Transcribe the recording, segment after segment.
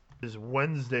Is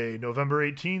Wednesday, November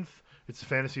 18th. It's the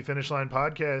Fantasy Finish Line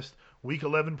podcast, Week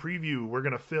 11 preview. We're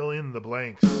going to fill in the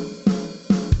blanks. I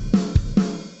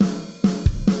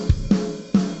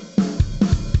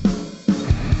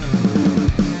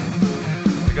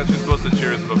guess you're supposed to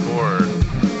cheers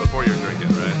before you're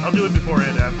drinking, right? I'll do it before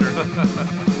and after.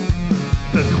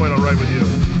 That's quite all right with you.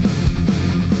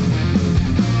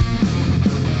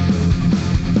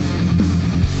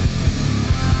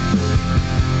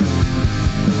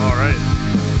 All right.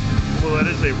 Well, that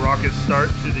is a raucous start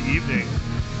to the evening.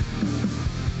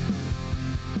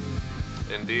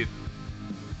 Indeed.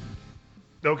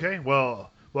 Okay, well,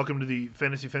 welcome to the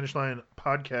Fantasy Finish Line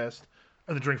podcast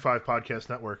and the Drink 5 Podcast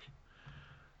Network.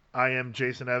 I am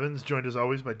Jason Evans, joined as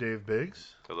always by Dave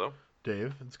Biggs. Hello.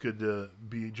 Dave, it's good to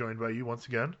be joined by you once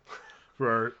again for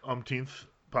our umpteenth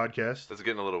podcast. This is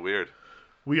getting a little weird.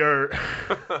 We are...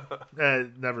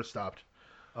 never stopped.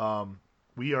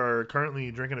 We are currently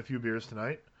drinking a few beers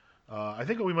tonight. I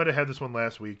think we might have had this one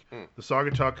last week. The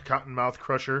Saugatuck Cottonmouth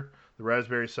Crusher, the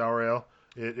Raspberry Sour Ale.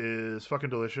 It is fucking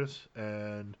delicious,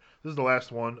 and this is the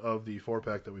last one of the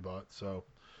 4-pack that we bought, so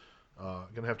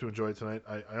going to have to enjoy it tonight.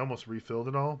 I almost refilled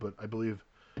it all, but I believe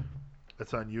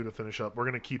it's on you to finish up. We're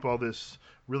going to keep all this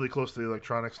really close to the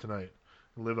electronics tonight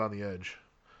and live on the edge.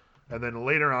 And then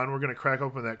later on, we're going to crack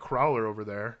open that crowler over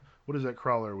there. What is that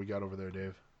crowler we got over there,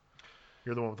 Dave?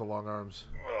 You're the one with the long arms.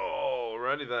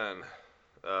 Alrighty then.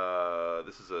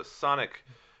 This is a Sonic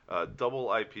double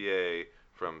IPA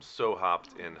from So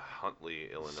Hopped in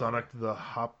Huntley, Illinois. Sonic the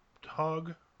Hop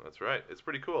Hog? That's right. It's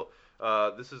pretty cool.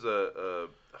 This is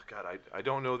God, I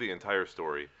don't know the entire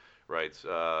story, right?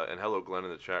 And hello, Glenn, in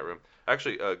the chat room.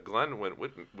 Actually, Glenn went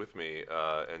with me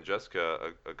and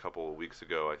Jessica a couple of weeks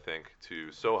ago, I think,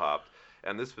 to So Hopped.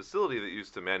 And this facility that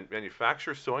used to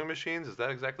manufacture sewing machines, is that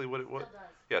exactly what it was? Still does.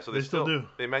 Yeah, so They still do.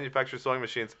 They manufacture sewing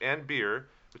machines and beer,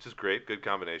 which is great, good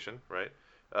combination, right?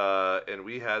 And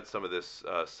we had some of this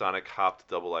Sonic Hopped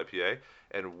Double IPA,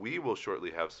 and we will shortly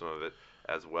have some of it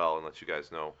as well, and let you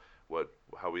guys know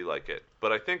how we like it.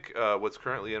 But I think what's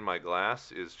currently in my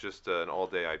glass is just an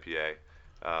all-day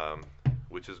IPA,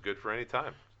 which is good for any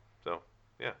time. So,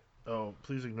 yeah. Oh,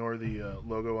 please ignore the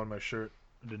logo on my shirt.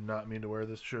 I did not mean to wear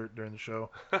this shirt during the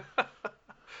show.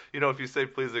 You know, if you say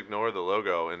please ignore the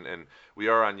logo, and we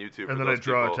are on YouTube, And then I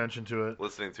draw attention to it.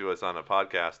 Listening to us on a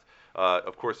podcast,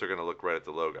 of course they're going to look right at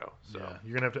the logo. So. Yeah,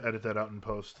 you're going to have to edit that out in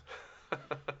post.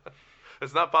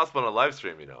 It's not possible on a live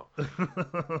stream, you know.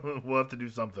 We'll have to do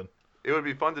something. It would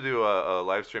be fun to do a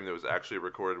live stream that was actually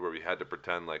recorded where we had to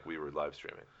pretend like we were live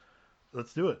streaming.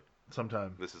 Let's do it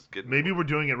sometime. This is getting... Maybe we're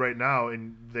doing it right now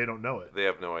and they don't know it. They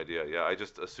have no idea. Yeah, I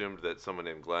just assumed that someone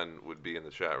named Glenn would be in the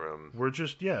chat room. We're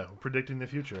just, predicting the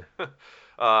future.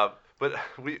 But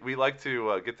we like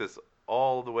to get this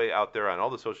all the way out there on all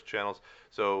the social channels.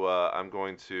 So I'm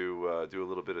going to do a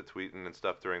little bit of tweeting and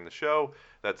stuff during the show.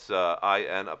 That's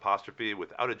IN apostrophe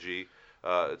without a G.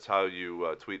 It's how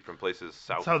you tweet from places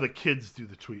south. That's how the kids do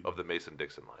the tweet. Of the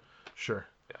Mason-Dixon line. Sure.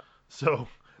 Yeah. So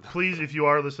please, if you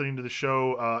are listening to the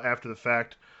show after the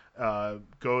fact,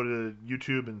 go to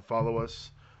YouTube and follow us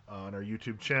on our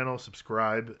YouTube channel.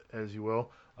 Subscribe, as you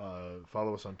will.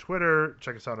 Follow us on Twitter.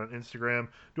 Check us out on Instagram.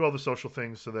 Do all the social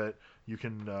things so that you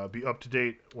can be up to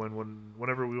date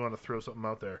whenever we want to throw something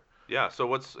out there. Yeah, so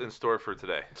what's in store for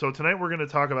today? So tonight we're going to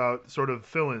talk about sort of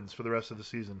fill-ins for the rest of the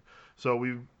season. So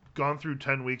we've gone through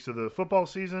 10 weeks of the football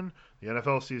season, the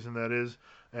NFL season that is,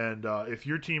 and if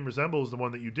your team resembles the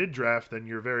one that you did draft, then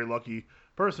you're a very lucky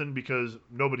person because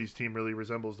nobody's team really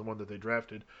resembles the one that they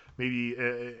drafted. Maybe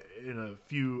in a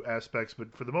few aspects,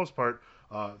 but for the most part,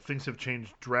 things have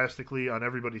changed drastically on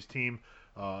everybody's team.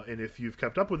 And if you've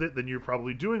kept up with it, then you're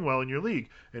probably doing well in your league.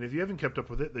 And if you haven't kept up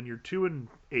with it, then you're 2-8,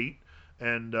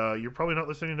 and you're probably not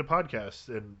listening to podcasts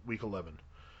in week 11.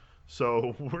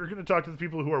 So we're going to talk to the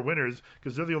people who are winners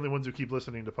because they're the only ones who keep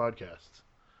listening to podcasts.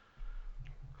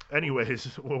 Anyways,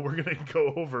 what we're going to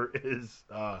go over is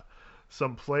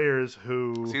some players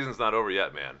who... Season's not over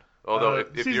yet, man. Although if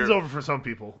season's you're, over for some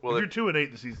people. Well, if you're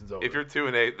 2-8, the season's over. If you're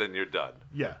 2-8, then you're done.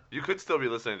 Yeah. You could still be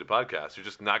listening to podcasts. You're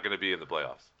just not going to be in the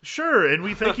playoffs. Sure, and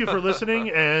we thank you for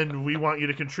listening, and we want you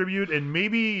to contribute, and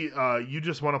maybe you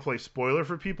just want to play spoiler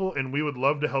for people, and we would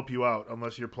love to help you out,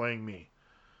 unless you're playing me.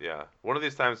 Yeah. One of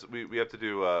these times, we have to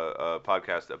do a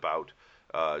podcast about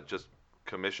just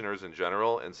commissioners in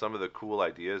general and some of the cool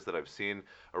ideas that I've seen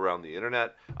around the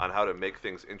internet on how to make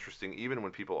things interesting even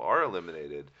when people are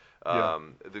eliminated.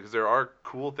 Because there are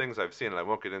cool things I've seen, and I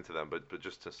won't get into them, but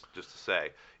just to say,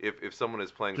 if someone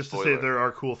is playing just spoiler, to say there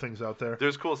are cool things out there.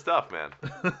 There's cool stuff, man.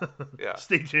 Yeah.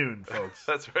 Stay tuned, folks.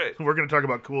 That's right. We're going to talk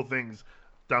about cool things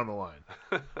down the line.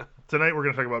 Tonight we're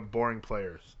going to talk about boring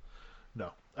players.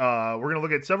 No. We're going to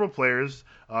look at several players.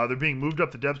 They're being moved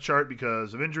up the depth chart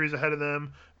because of injuries ahead of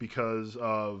them, because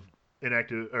of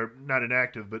inactive, or not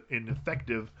inactive, but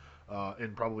ineffective,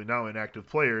 and probably now inactive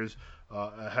players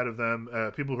ahead of them.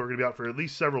 People who are going to be out for at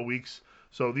least several weeks.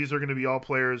 So these are going to be all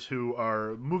players who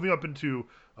are moving up into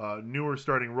newer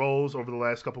starting roles over the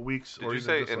last couple weeks, Did or you even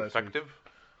say just last week. infective?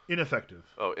 Ineffective.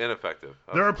 Oh, ineffective.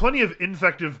 There are plenty of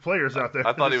ineffective players out there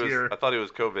I thought he this was. year. I thought he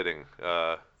was COVIDing.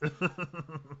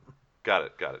 Got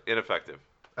it. Got it. Ineffective.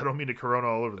 I don't mean to corona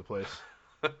all over the place.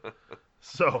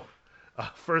 So,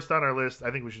 first on our list,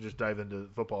 I think we should just dive into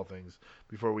football things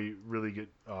before we really get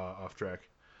off track.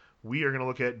 We are going to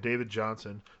look at David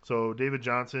Johnson. So, David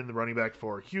Johnson, the running back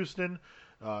for Houston,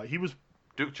 he was.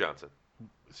 Duke Johnson.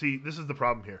 See, this is the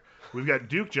problem here. We've got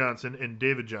Duke Johnson and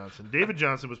David Johnson. David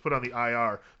Johnson was put on the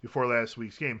IR before last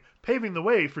week's game, paving the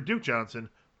way for Duke Johnson,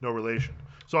 no relation.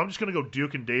 So I'm just going to go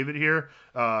Duke and David here,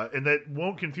 and that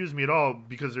won't confuse me at all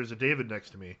because there's a David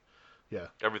next to me. Yeah.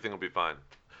 Everything will be fine.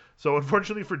 So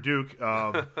unfortunately for Duke,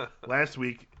 last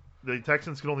week the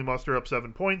Texans could only muster up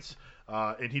 7 points,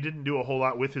 and he didn't do a whole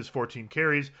lot with his 14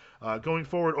 carries. Going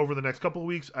forward over the next couple of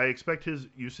weeks, I expect his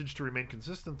usage to remain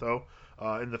consistent, though,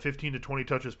 in the 15 to 20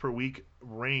 touches per week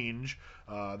range.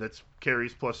 That's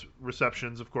carries plus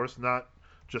receptions, of course, not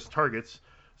just targets.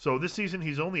 So this season,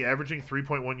 he's only averaging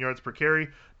 3.1 yards per carry,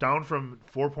 down from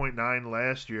 4.9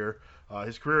 last year.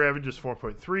 His career average is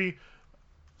 4.3.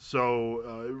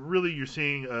 So really, you're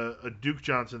seeing a Duke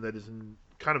Johnson that is in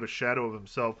kind of a shadow of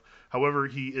himself. However,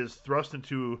 he is thrust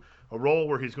into a role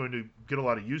where he's going to get a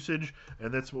lot of usage,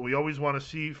 and that's what we always want to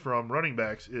see from running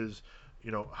backs is,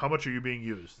 how much are you being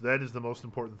used? That is the most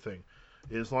important thing.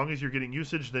 As long as you're getting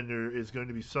usage, then there is going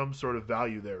to be some sort of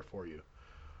value there for you.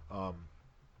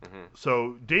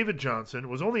 So David Johnson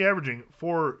was only averaging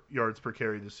 4 yards per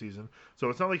carry this season, so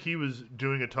it's not like he was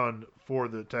doing a ton for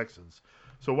the Texans.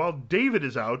 So while David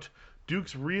is out,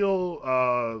 Duke's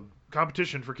real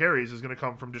competition for carries is going to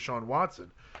come from Deshaun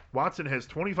Watson. Watson has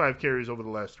 25 carries over the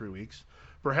last 3 weeks.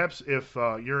 Perhaps if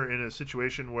you're in a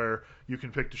situation where you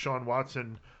can pick Deshaun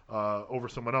Watson over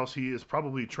someone else, he is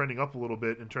probably trending up a little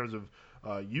bit in terms of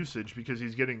usage because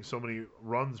he's getting so many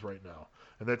runs right now.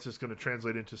 And that's just going to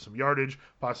translate into some yardage,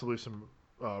 possibly some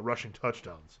rushing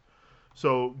touchdowns.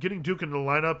 So getting Duke into the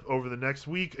lineup over the next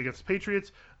week against the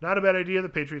Patriots, not a bad idea. The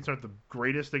Patriots aren't the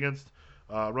greatest against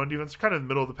run defense, kind of in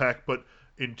the middle of the pack. But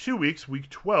in 2 weeks, week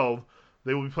 12,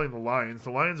 they will be playing the Lions.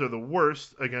 The Lions are the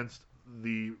worst against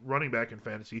the running back in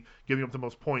fantasy, giving up the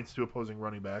most points to opposing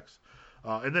running backs.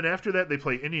 And then after that, they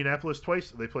play Indianapolis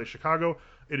twice. They play Chicago.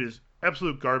 It is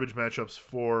absolute garbage matchups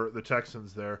for the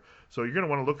Texans there. So you're going to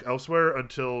want to look elsewhere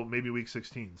until maybe week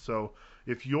 16. So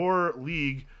if your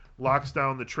league locks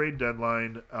down the trade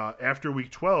deadline after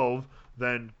week 12,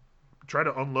 then try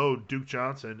to unload Duke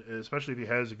Johnson, especially if he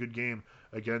has a good game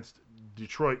against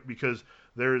Detroit, because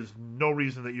there is no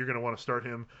reason that you're going to want to start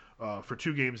him for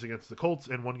 2 games against the Colts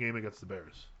and 1 game against the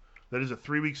Bears. That is a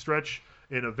 3-week stretch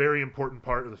in a very important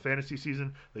part of the fantasy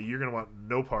season that you're going to want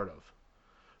no part of.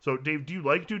 So, Dave, do you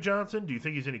like Duke Johnson? Do you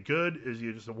think he's any good? Is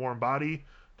he just a warm body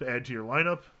to add to your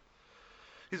lineup?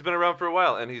 He's been around for a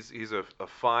while, and he's a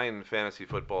fine fantasy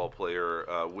football player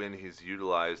when he's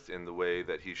utilized in the way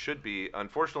that he should be.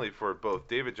 Unfortunately for both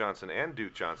David Johnson and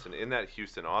Duke Johnson in that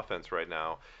Houston offense right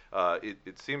now,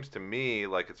 it seems to me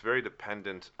like it's very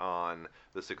dependent on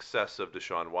the success of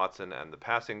Deshaun Watson and the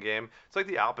passing game. It's like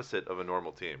the opposite of a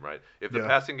normal team, right? If the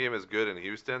passing game is good in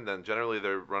Houston, then generally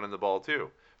they're running the ball too.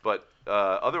 But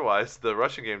otherwise, the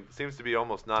rushing game seems to be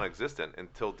almost non-existent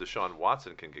until Deshaun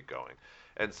Watson can get going.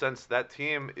 And since that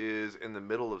team is in the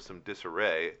middle of some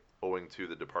disarray owing to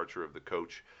the departure of the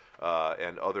coach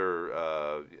and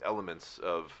other elements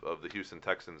of the Houston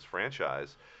Texans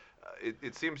franchise,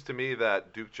 it seems to me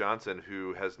that Duke Johnson,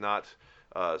 who has not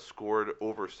scored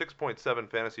over 6.7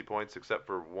 fantasy points except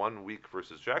for 1 week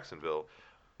versus Jacksonville,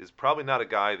 is probably not a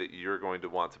guy that you're going to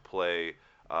want to play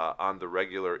on the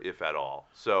regular, if at all.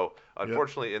 So,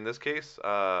 unfortunately, in this case,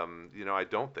 I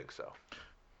don't think so.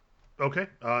 Okay,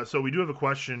 so we do have a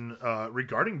question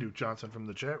regarding Duke Johnson from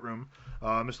the chat room.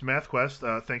 Mr.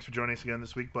 MathQuest, thanks for joining us again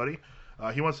this week, buddy.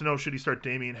 He wants to know, should he start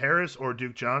Damian Harris or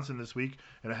Duke Johnson this week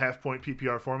in a half-point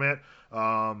PPR format?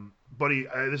 Buddy,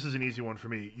 this is an easy one for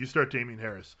me. You start Damian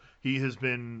Harris. He has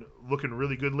been looking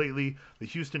really good lately. The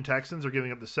Houston Texans are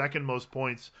giving up the second most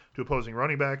points to opposing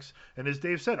running backs. And as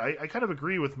Dave said, I kind of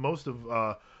agree with most of,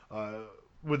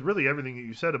 with really everything that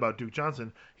you said about Duke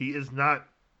Johnson. He is not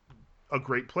a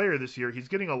great player this year. He's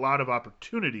getting a lot of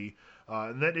opportunity,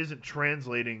 and that isn't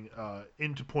translating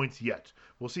into points yet.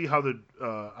 We'll see how the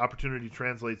opportunity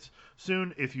translates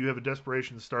soon. If you have a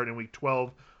desperation start in week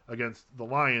 12, against the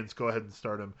Lions, go ahead and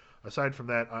start him. Aside from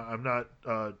that, I'm not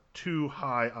too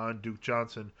high on Duke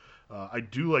Johnson. I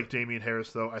do like Damian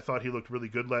Harris, though. I thought he looked really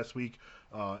good last week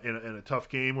in a tough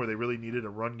game where they really needed a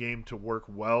run game to work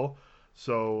well.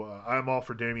 So I'm all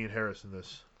for Damian Harris in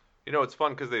this. It's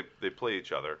fun because they play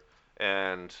each other,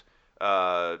 and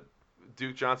uh,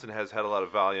 Duke Johnson has had a lot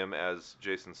of volume, as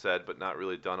Jason said, but not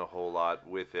really done a whole lot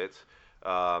with it.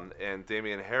 And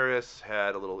Damian Harris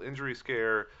had a little injury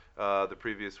scare the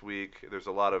previous week. There's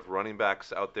a lot of running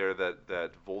backs out there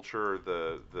that vulture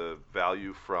the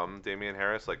value from Damian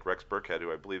Harris, like Rex Burkhead,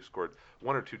 who I believe scored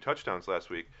 1 or 2 touchdowns last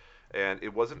week. And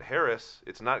it wasn't Harris.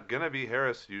 It's not going to be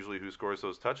Harris usually who scores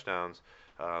those touchdowns.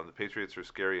 The Patriots are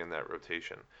scary in that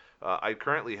rotation. I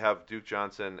currently have Duke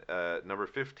Johnson at number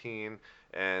 15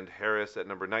 and Harris at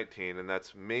number 19, and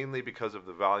that's mainly because of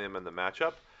the volume and the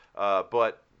matchup.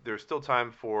 But there's still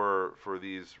time for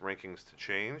these rankings to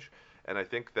change, and I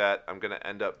think that I'm going to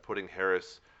end up putting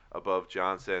Harris above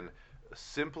Johnson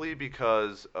simply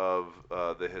because of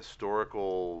the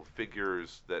historical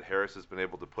figures that Harris has been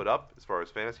able to put up as far as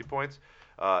fantasy points,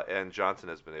 and Johnson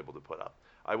has been able to put up.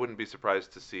 I wouldn't be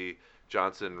surprised to see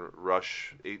Johnson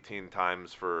rush 18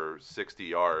 times for 60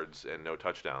 yards and no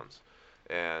touchdowns.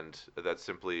 And that's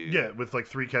simply with like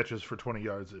 3 catches for 20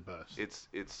 yards at best.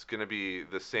 It's going to be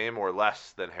the same or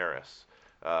less than Harris.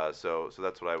 So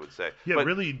that's what I would say. Yeah, but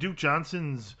really, Duke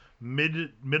Johnson's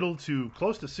middle to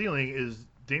close to ceiling is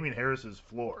Damian Harris's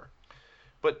floor.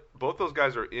 But both those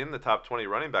guys are in the top 20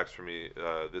 running backs for me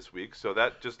this week, so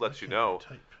that just lets you know.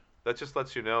 That just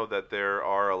lets you know that there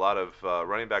are a lot of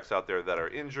running backs out there that are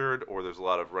injured, or there's a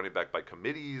lot of running back by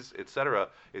committees, etc.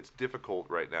 It's difficult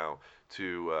right now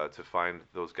to find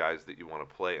those guys that you want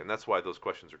to play, and that's why those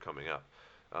questions are coming up.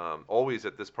 Always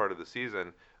at this part of the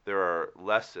season, there are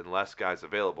less and less guys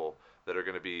available that are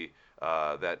going to be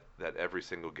that every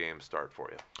single game start for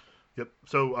you. Yep.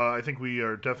 So I think we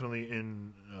are definitely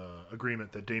in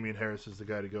agreement that Damian Harris is the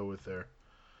guy to go with there.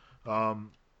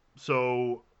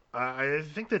 So I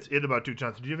think that's it about Duke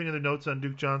Johnson. Do you have any other notes on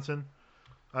Duke Johnson?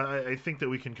 I think that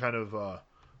we can kind of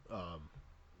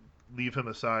leave him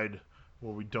aside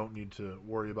where we don't need to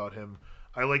worry about him.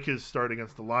 I like his start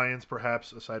against the Lions,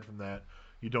 perhaps. Aside from that,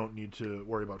 you don't need to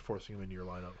worry about forcing him into your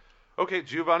lineup. Okay,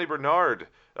 Giovanni Bernard.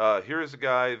 Here's a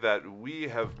guy that we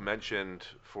have mentioned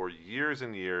for years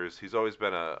and years. He's always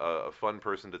been a fun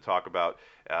person to talk about.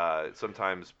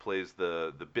 Sometimes plays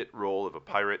the bit role of a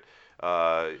pirate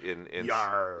in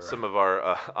some of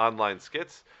our online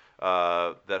skits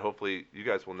that hopefully you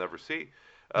guys will never see,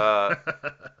 or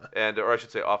I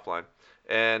should say offline.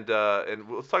 And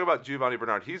let's talk about Giovanni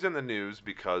Bernard. He's in the news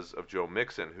because of Joe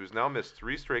Mixon, who's now missed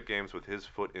 3 straight games with his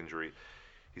foot injury.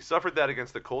 He suffered that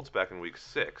against the Colts back in Week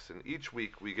 6, and each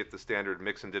week we get the standard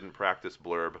Mixon didn't practice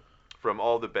blurb from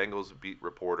all the Bengals beat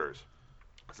reporters.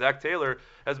 Zach Taylor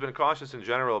has been cautious in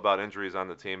general about injuries on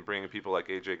the team, bringing people like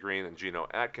A.J. Green and Geno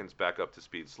Atkins back up to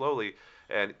speed slowly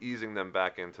and easing them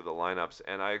back into the lineups,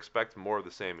 and I expect more of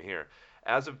the same here.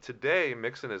 As of today,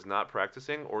 Mixon is not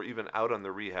practicing or even out on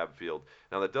the rehab field.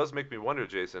 Now, that does make me wonder,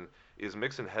 Jason, is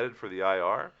Mixon headed for the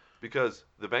IR? Because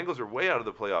the Bengals are way out of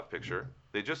the playoff picture.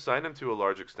 They just signed him to a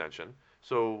large extension.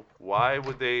 So why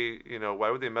would they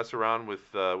mess around with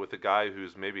a guy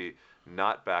who's maybe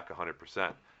not back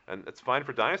 100%? And it's fine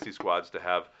for dynasty squads to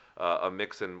have a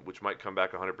Mixon which might come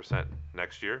back 100%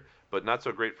 next year, but not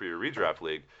so great for your redraft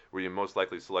league where you most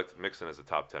likely select Mixon as a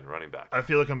top 10 running back. I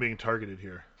feel like I'm being targeted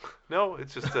here. No,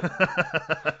 it's just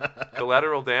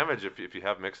collateral damage if you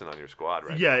have Mixon on your squad,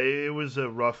 right? Yeah, it was a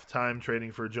rough time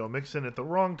trading for Joe Mixon at the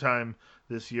wrong time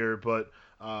this year, but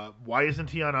why isn't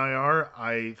he on IR?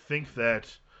 I think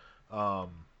that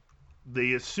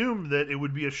they assumed that it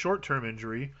would be a short-term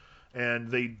injury, and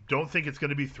they don't think it's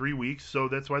going to be 3 weeks, so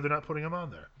that's why they're not putting him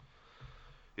on there.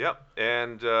 Yep,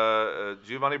 and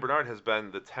Giovanni Bernard has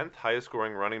been the 10th highest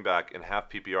scoring running back in half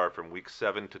PPR from week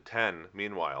 7 to 10,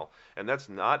 meanwhile, and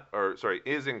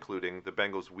is including the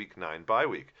Bengals week 9 bye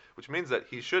week, which means that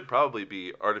he should probably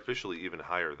be artificially even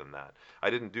higher than that. I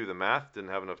didn't do the math, didn't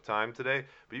have enough time today,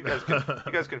 but you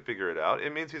guys can figure it out.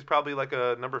 It means he's probably like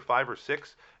a number 5 or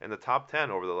 6 in the top 10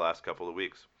 over the last couple of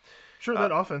weeks. Sure,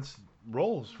 that offense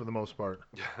rolls for the most part.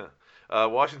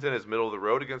 Washington is middle of the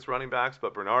road against running backs,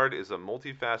 but Bernard is a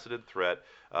multifaceted threat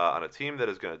on a team that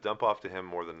is going to dump off to him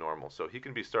more than normal. So he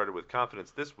can be started with confidence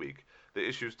this week. The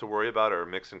issues to worry about are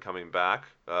Mixon coming back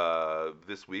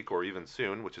this week or even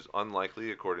soon, which is unlikely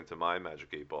according to my Magic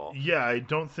 8 Ball. Yeah, I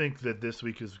don't think that this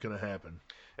week is going to happen.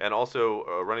 And also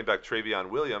running back Travion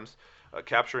Williams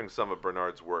capturing some of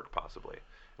Bernard's work possibly.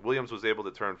 Williams was able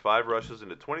to turn 5 rushes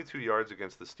into 22 yards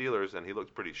against the Steelers, and he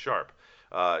looked pretty sharp.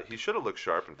 He should have looked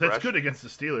sharp and That's fresh. good against the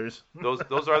Steelers.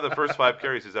 Those are the first 5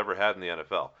 carries he's ever had in the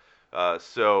NFL.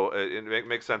 So it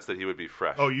makes sense that he would be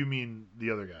fresh. Oh, you mean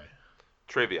the other guy,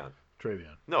 Travion.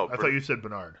 Travion? No, I thought you said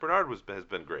Bernard. Bernard has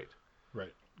been great.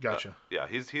 Right. Gotcha. Yeah,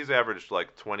 he's averaged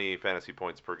like 20 fantasy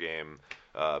points per game,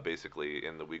 basically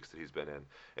in the weeks that he's been in.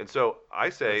 And so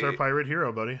I say, that's our pirate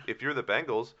hero, buddy. if you're the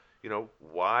Bengals,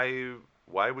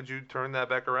 why would you turn that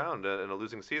back around in a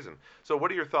losing season? So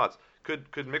what are your thoughts?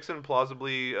 Could Mixon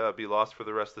plausibly be lost for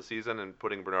the rest of the season and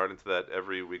putting Bernard into that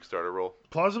every week starter role?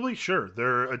 Plausibly, sure.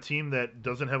 They're a team that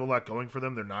doesn't have a lot going for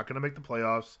them. They're not going to make the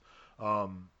playoffs.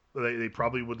 They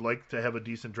probably would like to have a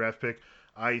decent draft pick.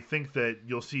 I think that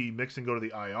you'll see Mixon go to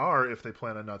the IR if they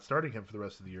plan on not starting him for the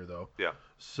rest of the year, though. Yeah.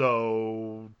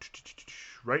 So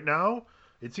right now,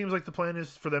 it seems like the plan is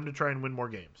for them to try and win more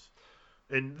games.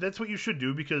 And that's what you should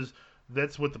do because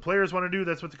that's what the players want to do.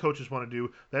 That's what the coaches want to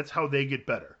do. That's how they get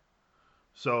better.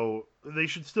 So they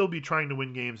should still be trying to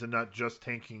win games and not just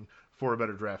tanking for a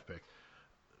better draft pick.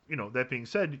 That being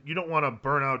said, you don't want to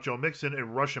burn out Joe Mixon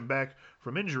and rush him back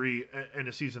from injury in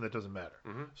a season that doesn't matter.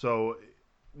 Mm-hmm. So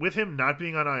with him not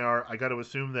being on IR, I got to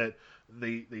assume that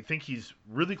they think he's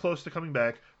really close to coming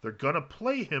back. They're going to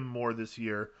play him more this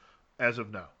year as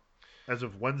of now, as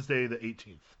of Wednesday the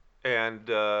 18th. And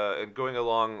going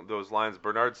along those lines,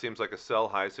 Bernard seems like a sell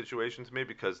high situation to me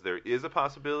because there is a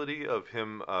possibility of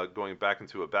him going back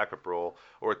into a backup role,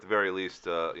 or at the very least,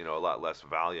 a lot less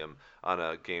volume on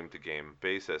a game-to-game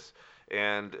basis,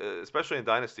 and especially in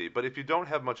Dynasty. But if you don't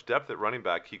have much depth at running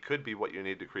back, he could be what you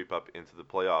need to creep up into the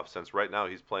playoffs, since right now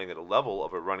he's playing at a level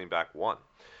of a running back 1.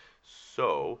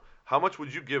 So how much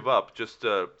would you give up, just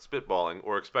spitballing,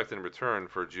 or expect in return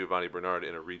for Giovanni Bernard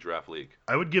in a redraft league?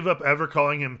 I would give up ever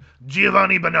calling him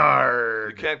Giovanni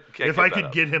Bernard. You can't if I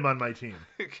could get him on my team.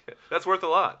 That's worth a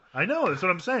lot. I know. That's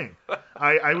what I'm saying.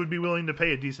 I would be willing to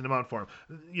pay a decent amount for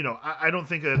him. I don't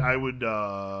think that I would.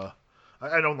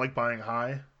 I don't like buying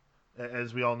high.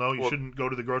 As we all know, you shouldn't go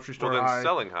to the grocery store high.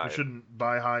 Selling high. You shouldn't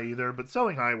buy high either, but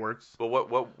selling high works. But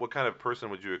what kind of person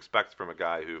would you expect from a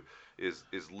guy who is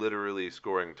literally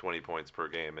scoring 20 points per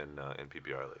game in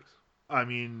PPR leagues? I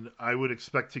mean, I would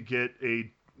expect to get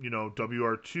a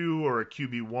WR2 or a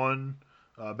QB1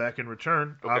 back in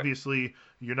return. Okay. Obviously,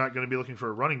 you're not going to be looking for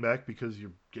a running back because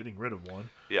you're getting rid of one.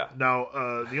 Yeah. Now,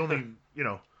 the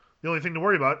only thing to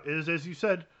worry about is, as you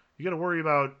said, you got to worry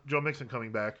about Joe Mixon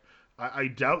coming back. I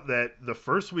doubt that the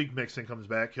first week Mixon comes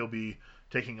back, he'll be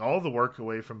taking all the work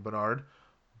away from Bernard,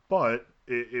 but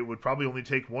it would probably only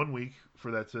take 1 week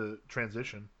for that to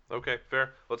transition. Okay,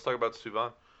 fair. Let's talk about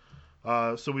Suvan.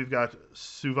 So we've got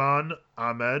Suvan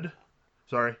Ahmed.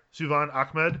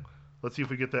 Let's see if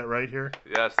we get that right here.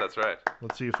 Yes, that's right.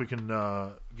 Let's see if we can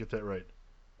get that right.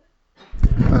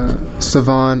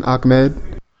 Suvan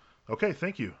Ahmed. Okay,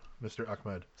 thank you, Mr.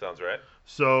 Ahmed. Sounds right.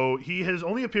 So he has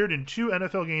only appeared in 2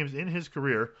 NFL games in his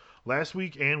career, last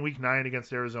week and week 9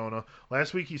 against Arizona.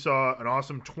 Last week he saw an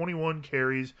awesome 21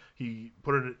 carries. He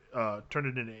turned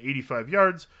it into 85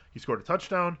 yards. He scored a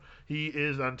touchdown. He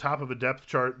is on top of a depth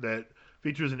chart that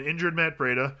features an injured Matt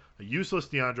Breida, a useless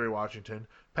DeAndre Washington,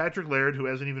 Patrick Laird, who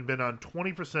hasn't even been on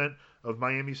 20% of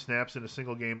Miami snaps in a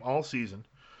single game all season.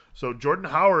 So Jordan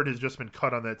Howard has just been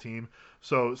cut on that team.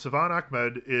 So Suvan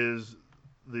Ahmed is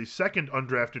the second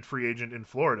undrafted free agent in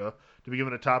Florida to be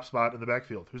given a top spot in the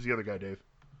backfield. Who's the other guy, Dave?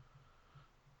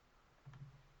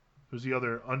 Who's the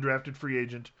other undrafted free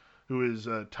agent who is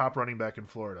a top running back in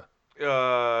Florida?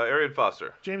 Arian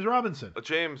Foster. James Robinson.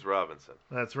 James Robinson.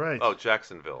 That's right. Oh,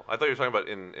 Jacksonville. I thought you were talking about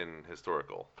in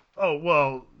historical. Oh,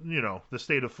 well, the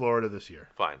state of Florida this year.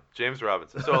 Fine. James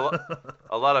Robinson. So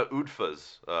a lot of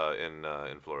UTFAs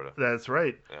in Florida. That's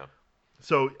right. Yeah.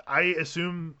 So I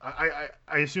assume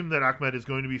that Ahmed is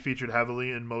going to be featured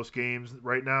heavily in most games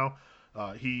right now.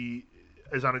 He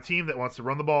is on a team that wants to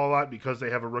run the ball a lot because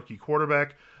they have a rookie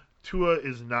quarterback. Tua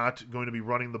is not going to be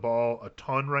running the ball a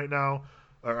ton right now.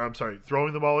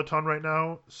 Throwing the ball a ton right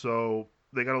now. So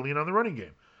they got to lean on the running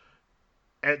game.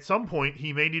 At some point,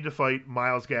 he may need to fight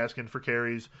Myles Gaskin for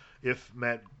carries if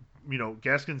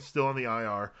Gaskin's still on the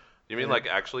IR. You mean like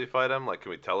actually fight him? Like,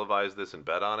 can we televise this and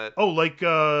bet on it? Oh, like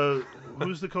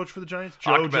who's the coach for the Giants?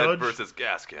 Joe Ahmed Judge versus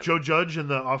Gaskin. Joe Judge and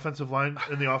the offensive line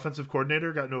and the offensive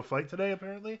coordinator got into a fight today,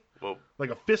 apparently. Well, like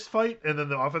a fist fight, and then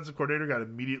the offensive coordinator got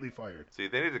immediately fired. See,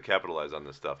 they need to capitalize on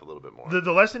this stuff a little bit more.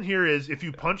 The lesson here is if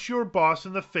you punch your boss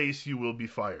in the face, you will be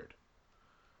fired.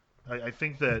 I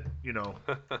think that,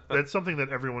 that's something that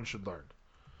everyone should learn.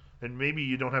 And maybe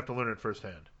you don't have to learn it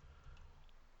firsthand.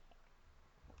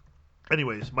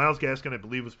 Anyways, Myles Gaskin, I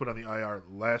believe, was put on the IR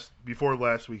before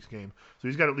last week's game. So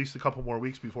he's got at least a couple more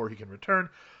weeks before he can return.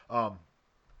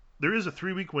 there is a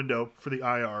 3-week window for the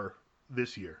IR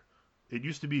this year. It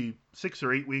used to be 6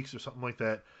 or 8 weeks or something like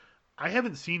that. I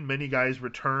haven't seen many guys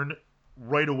return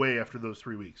right away after those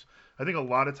 3 weeks. I think a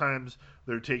lot of times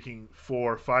they're taking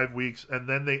 4 or 5 weeks and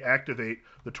then they activate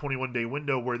the 21-day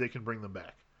window where they can bring them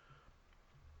back.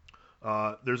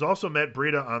 There's also Matt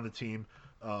Breida on the team.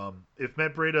 If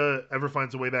Matt Breida ever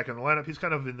finds a way back in the lineup, he's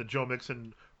kind of in the Joe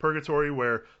Mixon purgatory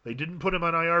where they didn't put him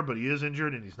on IR, but he is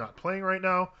injured and he's not playing right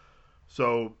now.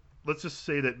 So let's just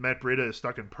say that Matt Breida is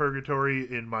stuck in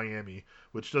purgatory in Miami,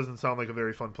 which doesn't sound like a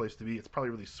very fun place to be. It's probably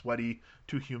really sweaty,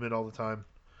 too humid all the time.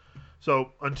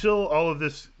 So until all of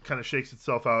this kind of shakes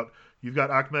itself out, you've got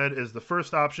Ahmed as the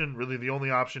first option, really the only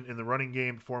option in the running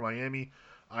game for Miami.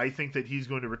 I think that he's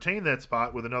going to retain that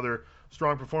spot with another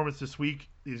strong performance this week.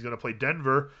 He's going to play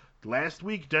Denver. Last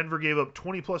week, Denver gave up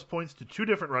 20-plus points to two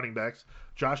different running backs,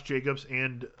 Josh Jacobs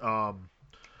and I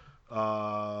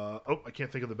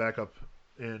can't think of the backup.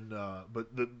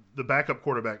 But the backup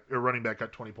quarterback or running back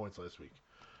got 20 points last week.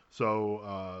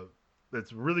 So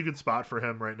that's a really good spot for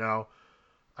him right now.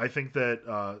 I think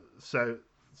that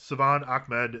Savon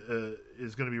Ahmed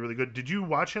is going to be really good. Did you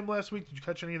watch him last week? Did you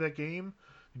catch any of that game?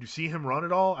 Did you see him run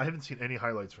at all? I haven't seen any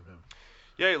highlights from him.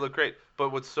 Yeah, he looked great.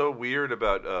 But what's so weird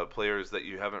about players that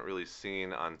you haven't really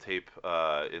seen on tape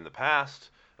in the past,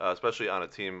 especially on a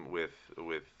team with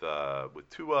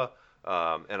Tua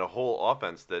and a whole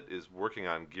offense that is working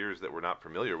on gears that we're not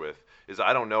familiar with, is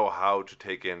I don't know how to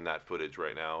take in that footage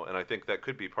right now. And I think that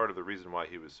could be part of the reason why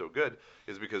he was so good,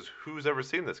 is because who's ever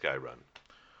seen this guy run?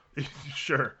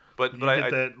 Sure, but you but get I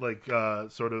that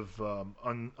like sort of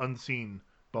unseen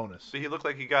bonus. So he looked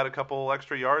like he got a couple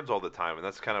extra yards all the time, and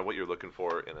that's kind of what you're looking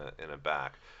for in a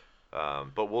back.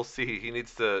 But we'll see. He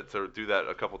needs to do that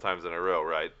a couple times in a row,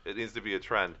 right? It needs to be a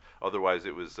trend. Otherwise,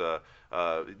 it was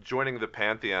joining the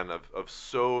pantheon of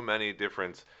so many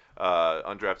different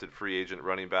undrafted free agent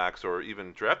running backs or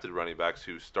even drafted running backs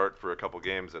who start for a couple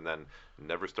games and then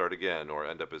never start again or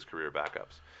end up as career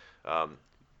backups.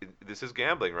 This is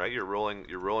gambling, right? You're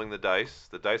rolling the dice.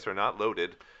 The dice are not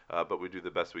loaded, but we do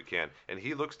the best we can. And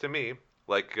he looks to me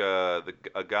like a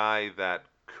guy that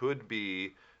could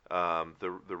be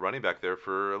the running back there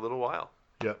for a little while.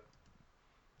 Yep.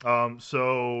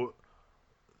 So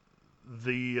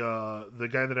the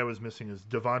guy that I was missing is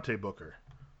Devontae Booker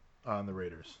on the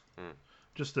Raiders.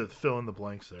 Just to fill in the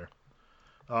blanks there.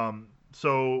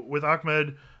 So with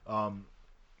Ahmed,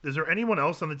 is there anyone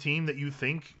else on the team that you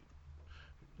think,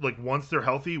 like, once they're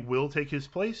healthy, will take his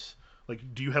place? Like,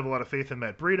 do you have a lot of faith in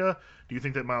Matt Breida? Do you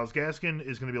think that Myles Gaskin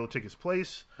is going to be able to take his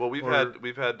place? Well, we've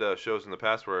had shows in the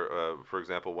past where, for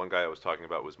example, one guy I was talking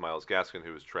about was Myles Gaskin,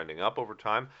 who was trending up over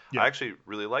time. Yeah. I actually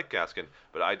really like Gaskin,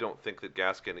 but I don't think that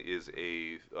Gaskin is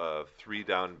a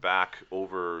 3-down back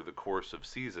over the course of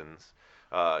seasons.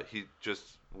 He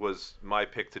just was my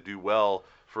pick to do well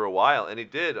for a while, and he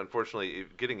did. Unfortunately,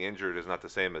 getting injured is not the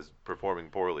same as performing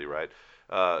poorly, right?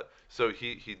 So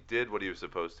he did what he was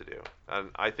supposed to do,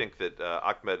 and I think that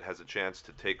Ahmed has a chance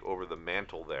to take over the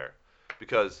mantle there,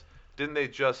 because didn't they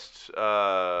just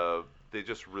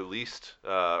released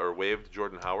or waived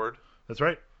Jordan Howard? That's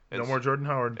right. No more Jordan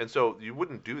Howard. And so you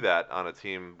wouldn't do that on a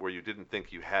team where you didn't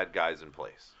think you had guys in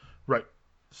place. Right.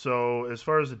 So as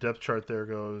far as the depth chart there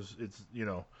goes, it's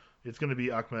going to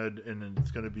be Ahmed and then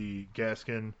it's going to be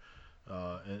Gaskin,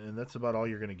 and that's about all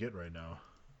you're going to get right now.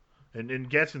 And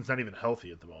Gaskin's not even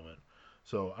healthy at the moment.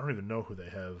 So I don't even know who they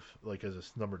have like as a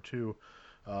number 2.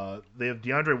 They have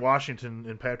DeAndre Washington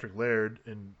and Patrick Laird,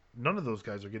 and none of those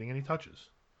guys are getting any touches.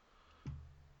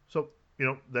 So,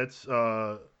 that's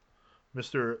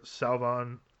Mr.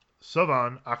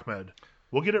 Salvan Ahmed.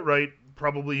 We'll get it right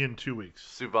probably in 2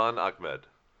 weeks. Salvan Ahmed.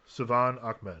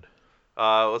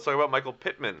 Let's talk about Michael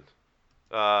Pittman,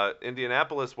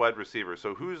 Indianapolis wide receiver.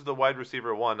 So who's the wide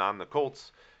receiver 1 on the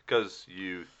Colts? Because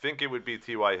you think it would be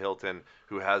T.Y. Hilton,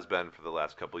 who has been for the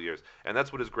last couple of years. And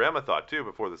that's what his grandma thought, too,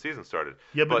 before the season started.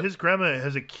 Yeah, but his grandma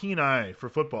has a keen eye for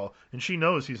football, and she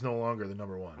knows he's no longer the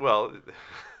number 1. Well,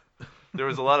 there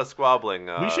was a lot of squabbling.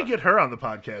 We should get her on the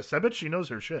podcast. I bet she knows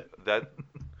her shit.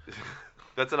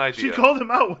 That's an idea. She called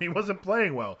him out when he wasn't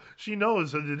playing well. She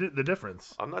knows the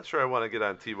difference. I'm not sure I want to get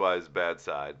on T.Y.'s bad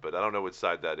side, but I don't know which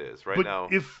side that is. Right now,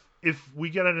 if we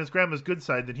get on his grandma's good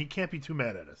side, then he can't be too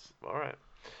mad at us. All right.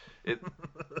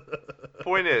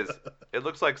 Point is, it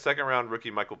looks like second-round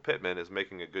rookie Michael Pittman is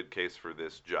making a good case for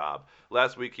this job.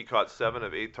 Last week, he caught 7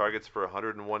 of 8 targets for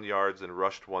 101 yards and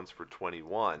rushed once for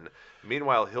 21.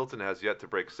 Meanwhile, Hilton has yet to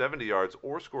break 70 yards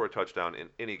or score a touchdown in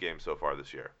any game so far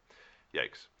this year.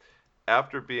 Yikes.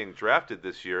 After being drafted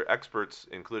this year, experts,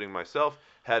 including myself,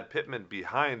 had Pittman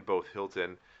behind both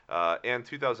Hilton and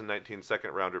 2019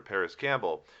 second-rounder Paris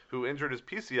Campbell, who injured his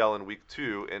PCL in Week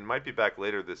 2 and might be back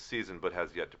later this season but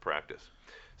has yet to practice.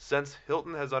 Since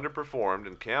Hilton has underperformed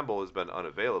and Campbell has been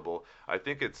unavailable, I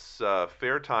think it's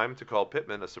fair time to call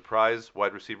Pittman a surprise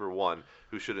wide receiver one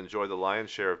who should enjoy the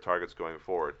lion's share of targets going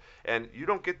forward. And you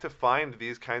don't get to find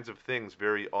these kinds of things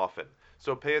very often,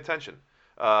 so pay attention.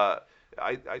 I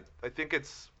think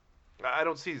I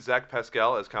don't see Zach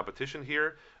Pascal as competition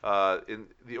here. In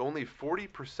the only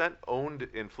 40% owned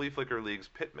in flea flicker leagues,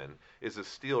 Pittman is a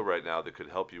steal right now that could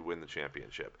help you win the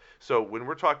championship. So when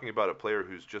we're talking about a player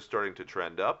who's just starting to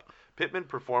trend up, Pittman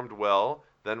performed well,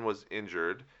 then was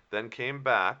injured, then came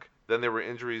back. Then there were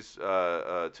injuries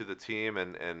to the team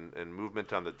and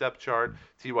movement on the depth chart.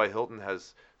 T.Y. Hilton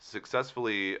has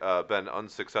successfully been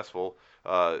unsuccessful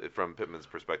from Pittman's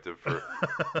perspective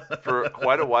for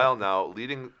quite a while now,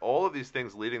 leading all of these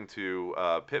things leading to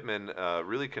Pittman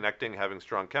really connecting, having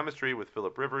strong chemistry with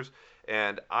Phillip Rivers,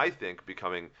 and I think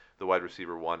becoming the wide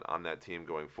receiver one on that team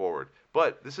going forward.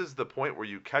 But this is the point where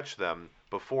you catch them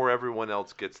before everyone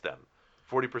else gets them.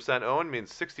 40% owned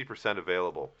means 60%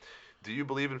 available. Do you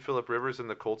believe in Phillip Rivers and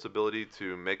the Colts' ability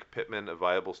to make Pittman a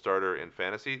viable starter in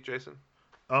fantasy, Jason?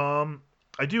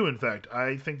 I do, in fact.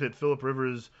 I think that Phillip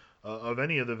Rivers, of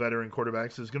any of the veteran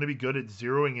quarterbacks, is going to be good at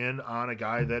zeroing in on a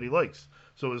guy that he likes.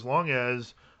 So as long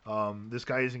as this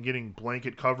guy isn't getting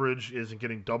blanket coverage, isn't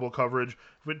getting double coverage,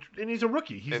 and he's a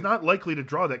rookie. He's not likely to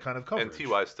draw that kind of coverage. And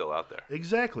T.Y. is still out there.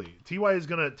 Exactly. T.Y. is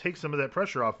going to take some of that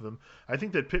pressure off of him. I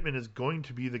think that Pittman is going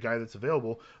to be the guy that's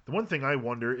available. The one thing I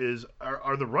wonder is,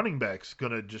 are the running backs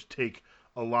going to just take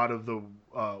a lot of the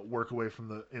work away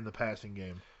from in the passing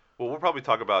game? Well, we'll probably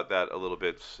talk about that a little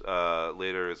bit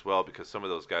later as well, because some of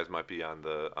those guys might be on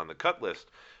the cut list.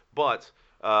 But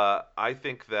I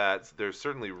think that there's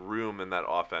certainly room in that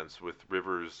offense with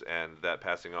Rivers and that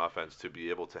passing offense to be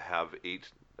able to have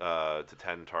 8 to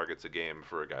 10 targets a game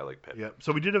for a guy like Pitt. Yeah.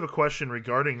 So we did have a question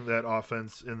regarding that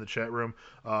offense in the chat room.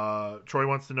 Troy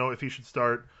wants to know if he should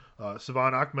start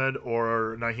Savon Ahmed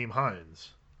or Nyheim Hines.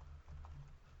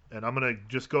 And I'm going to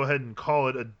just go ahead and call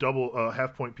it a double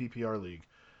half-point PPR league,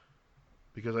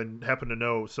 because I happen to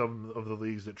know some of the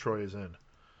leagues that Troy is in.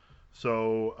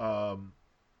 So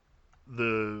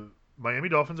the Miami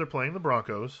Dolphins are playing the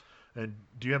Broncos. And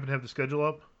do you happen to have the schedule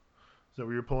up? Is that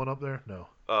what you're pulling up there? No.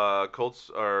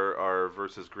 Colts are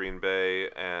versus Green Bay,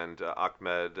 and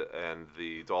Ahmed and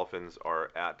the Dolphins are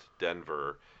at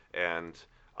Denver. And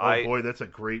boy, that's a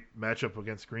great matchup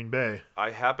against Green Bay.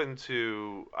 I happen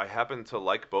to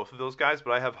like both of those guys,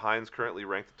 but I have Hines currently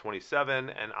ranked at 27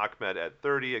 and Ahmed at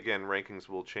 30. Again, rankings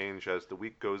will change as the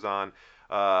week goes on.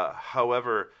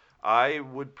 However, I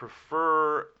would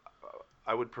prefer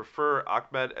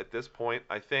Ahmed at this point.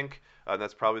 I think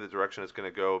that's probably the direction it's going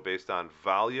to go based on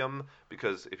volume,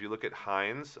 because if you look at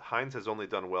Hines has only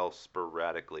done well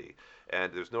sporadically,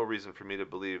 and there's no reason for me to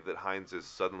believe that Hines is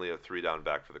suddenly a 3-down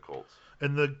back for the Colts.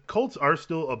 And the Colts are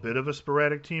still a bit of a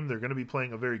sporadic team. They're going to be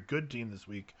playing a very good team this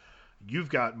week. You've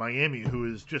got Miami,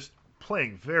 who is just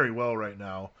playing very well right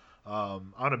now,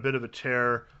 on a bit of a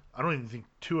tear. I don't even think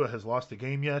Tua has lost a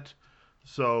game yet.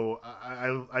 So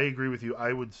I agree with you.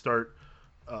 I would start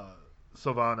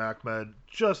Salvon Ahmed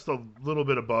just a little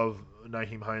bit above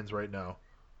Nyheim Hines right now.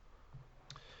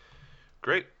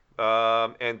 Great.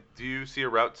 And do you see a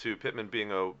route to Pittman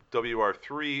being a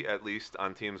WR3 at least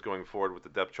on teams going forward with the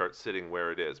depth chart sitting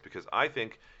where it is? Because I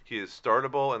think he is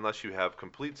startable unless you have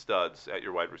complete studs at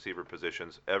your wide receiver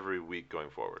positions every week going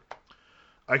forward.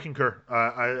 I concur.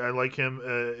 I like him,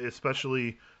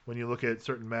 especially when you look at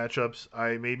certain matchups.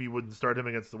 I maybe wouldn't start him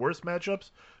against the worst matchups,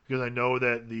 because I know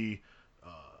that the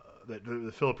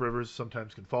Phillip Rivers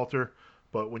sometimes can falter.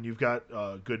 But when you've got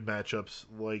good matchups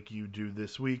like you do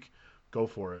this week, go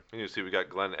for it. And you see we got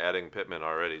Glenn adding Pittman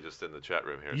already just in the chat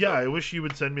room here. Yeah, so. I wish you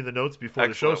would send me the notes before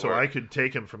the show so I could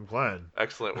take him from Glenn.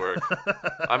 Excellent work.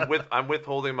 I'm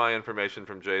withholding my information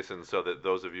from Jason so that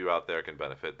those of you out there can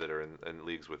benefit that are in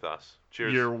leagues with us.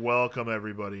 Cheers. You're welcome,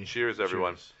 everybody. Cheers,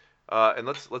 everyone. Cheers. And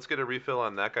let's get a refill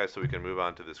on that guy so we can move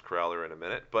on to this Crowler in a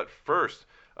minute. But first,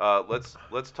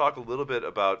 let's talk a little bit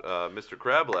about Mr.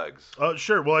 Crablegs.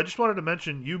 Sure. Well, I just wanted to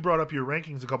mention, you brought up your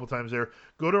rankings a couple times there.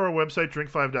 Go to our website,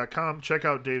 drink5.com. Check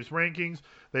out Dave's rankings.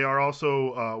 They are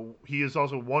also he is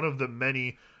also one of the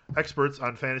many experts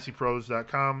on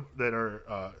fantasypros.com that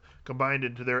are combined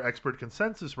into their expert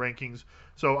consensus rankings.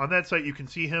 So on that site, you can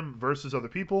see him versus other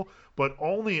people, but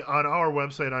only on our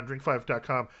website on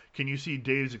drink5.com can you see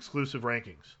Dave's exclusive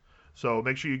rankings. So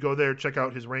make sure you go there, check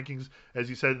out his rankings. As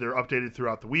you said, they're updated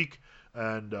throughout the week,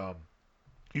 and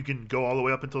You can go all the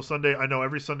way up until Sunday. I know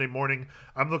every Sunday morning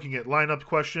I'm looking at lineup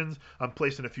questions. I'm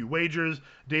placing a few wagers.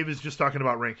 Dave is just talking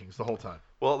about rankings the whole time.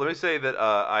 Well, let me say that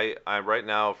I'm right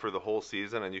now for the whole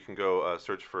season, and you can go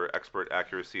search for expert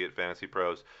accuracy at Fantasy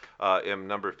Pros. Am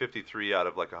number 53 out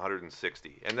of like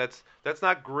 160, and that's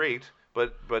not great,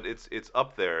 but it's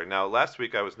up there. Now, last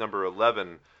week I was number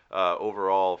 11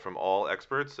 overall from all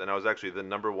experts, and I was actually the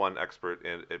number one expert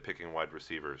at picking wide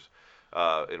receivers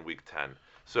in week 10.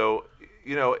 So,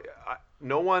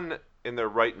 no one in their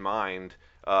right mind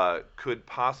could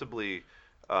possibly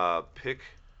pick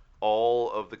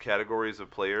all of the categories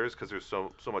of players because there's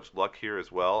so much luck here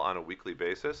as well on a weekly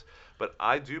basis. But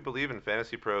I do believe in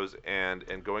Fantasy Pros and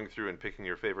going through and picking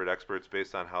your favorite experts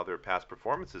based on how their past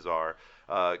performances are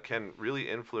can really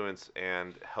influence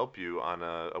and help you on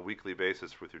a weekly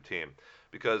basis with your team,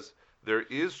 because there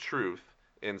is truth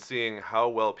in seeing how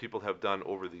well people have done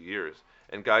over the years.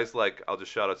 And guys like, I'll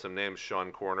just shout out some names: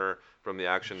 Sean Corner from the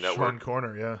Action Network, Sean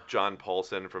Corner, yeah. John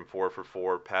Paulson from 4 for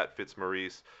 4, Pat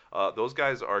Fitzmaurice. Those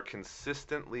guys are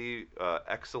consistently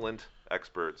excellent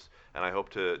experts, and I hope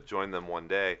to join them one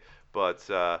day. But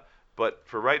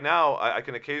for right now, I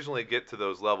can occasionally get to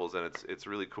those levels, and it's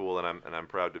really cool, and I'm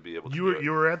proud to be able to.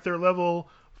 You were at their level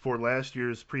for last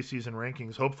year's preseason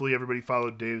rankings. Hopefully, everybody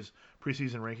followed Dave's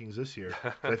preseason rankings this year.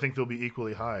 I think they'll be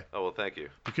equally high. Oh, well, thank you.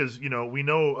 Because we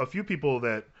know a few people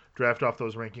that draft off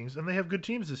those rankings, and they have good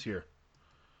teams this year.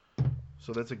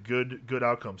 So that's a good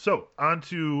outcome. So on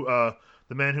to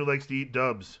the man who likes to eat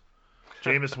dubs,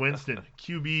 Jameis Winston,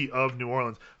 QB of New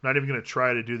Orleans. I'm not even going to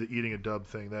try to do the eating a dub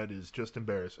thing. That is just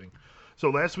embarrassing. So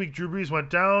last week, Drew Brees went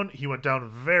down. He went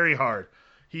down very hard.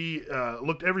 He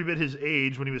looked every bit his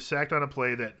age when he was sacked on a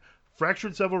play that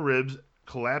fractured several ribs,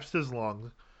 collapsed his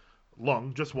lung,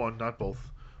 just one, not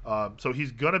both. So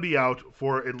he's going to be out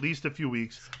for at least a few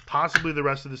weeks, possibly the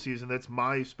rest of the season. That's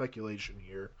my speculation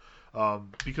here,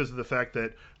 because of the fact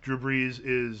that Drew Brees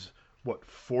is,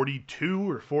 42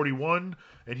 or 41,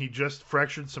 and he just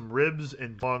fractured some ribs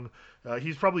and lung.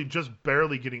 He's probably just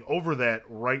barely getting over that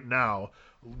right now,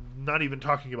 not even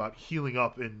talking about healing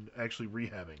up and actually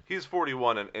rehabbing. He's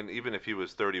 41, and even if he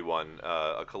was 31,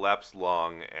 a collapsed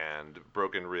lung and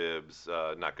broken ribs,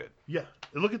 not good. Yeah.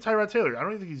 Look at Tyrod Taylor. I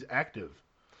don't even think he's active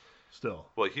still.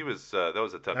 Well, he was. That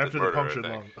was attempted after murder, the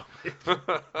punctured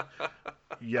lung.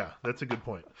 Yeah, that's a good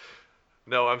point.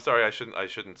 No, I'm sorry. I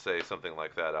shouldn't say something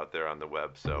like that out there on the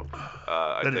web. So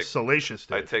that is salacious,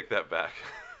 Dave. I take that back.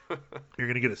 You're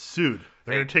gonna get us sued.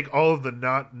 They're gonna take all of the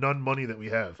none money that we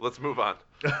have. Let's move on.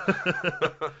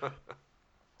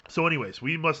 So, anyways,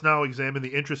 we must now examine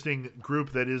the interesting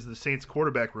group that is the Saints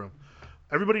quarterback room.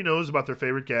 Everybody knows about their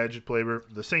favorite gadget player,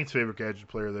 the Saints' favorite gadget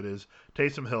player, that is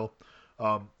Taysom Hill.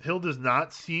 Hill does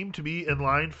not seem to be in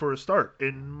line for a start,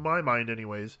 in my mind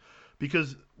anyways,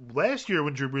 because last year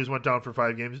when Drew Brees went down for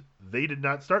 5 games, they did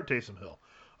not start Taysom Hill.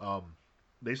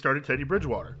 They started Teddy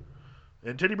Bridgewater.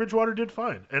 And Teddy Bridgewater did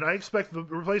fine. And I expect the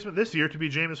replacement this year to be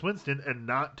Jameis Winston and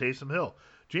not Taysom Hill.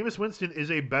 Jameis Winston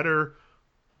is a better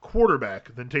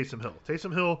quarterback than Taysom Hill.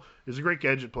 Taysom Hill is a great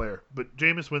gadget player, but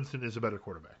Jameis Winston is a better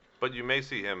quarterback. But you may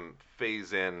see him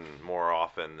phase in more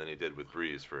often than he did with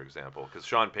Breeze, for example, because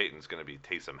Sean Payton's going to be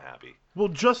Taysom happy. Well,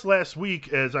 just last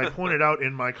week, as I pointed out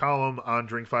in my column on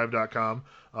drink5.com,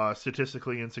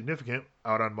 statistically insignificant,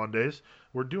 out on Mondays,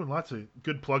 we're doing lots of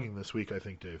good plugging this week, I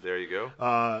think, Dave. There you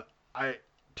go.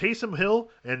 Taysom Hill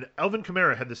and Alvin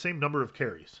Kamara had the same number of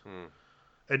carries.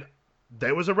 And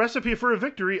that was a recipe for a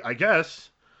victory, I guess.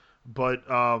 But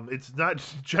it's not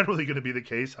generally going to be the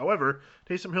case. However,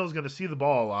 Taysom Hill is going to see the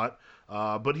ball a lot,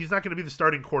 but he's not going to be the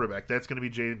starting quarterback. That's going to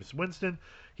be Jameis Winston.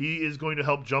 He is going to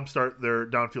help jumpstart their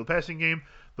downfield passing game.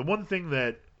 The one thing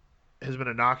that has been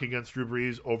a knock against Drew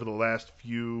Brees over the last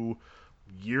few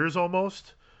years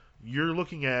almost, you're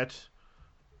looking at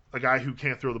a guy who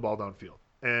can't throw the ball downfield.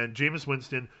 And Jameis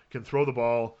Winston can throw the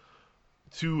ball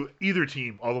to either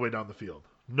team all the way down the field.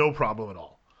 No problem at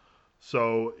all.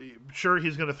 So, sure,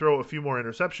 he's going to throw a few more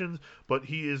interceptions, but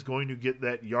he is going to get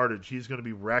that yardage. He's going to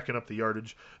be racking up the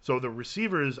yardage. So the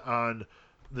receivers on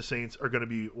the Saints are going to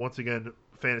be, once again,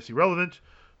 fantasy relevant.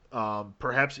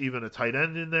 Perhaps even a tight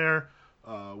end in there.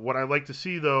 What I like to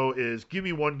see, though, is give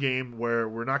me one game where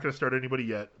we're not going to start anybody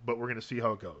yet, but we're going to see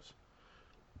how it goes.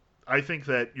 I think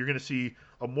that you're going to see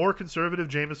a more conservative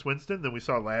Jameis Winston than we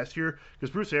saw last year, because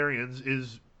Bruce Arians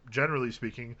is, generally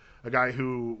speaking, a guy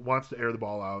who wants to air the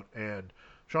ball out, and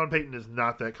Sean Payton is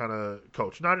not that kind of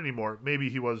coach. Not anymore. Maybe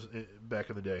he was back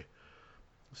in the day.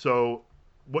 So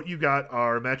what you got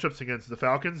are matchups against the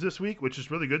Falcons this week, which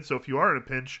is really good. So if you are in a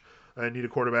pinch, and need a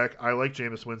quarterback, I like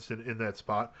Jameis Winston in that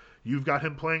spot. You've got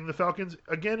him playing the Falcons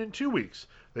again in 2 weeks.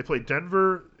 They play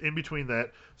Denver in between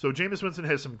that. So Jameis Winston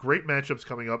has some great matchups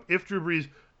coming up. If Drew Brees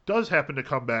does happen to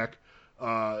come back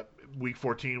week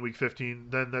 14, week 15,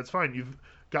 then that's fine. You've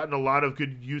gotten a lot of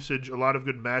good usage, a lot of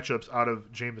good matchups out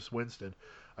of Jameis Winston.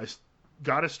 I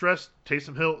got to stress,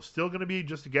 Taysom Hill still going to be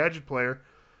just a gadget player.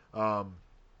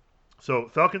 So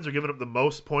Falcons are giving up the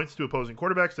most points to opposing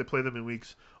quarterbacks. They play them in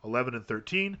weeks 11 and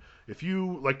 13. If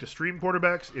you like to stream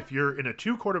quarterbacks, if you're in a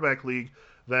 2-quarterback league,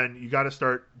 then you got to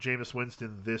start Jameis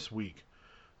Winston this week.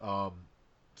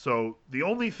 So the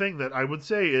only thing that I would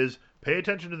say is pay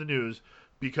attention to the news,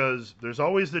 because there's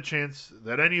always the chance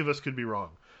that any of us could be wrong.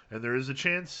 And there is a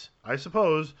chance, I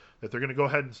suppose, that they're going to go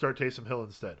ahead and start Taysom Hill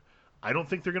instead. I don't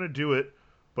think they're going to do it,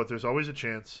 but there's always a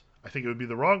chance. I think it would be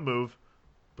the wrong move,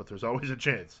 but there's always a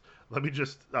chance. Let me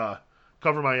just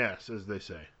cover my ass, as they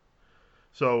say.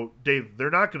 So, Dave,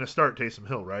 they're not going to start Taysom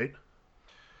Hill, right?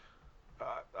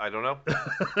 I don't know.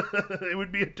 It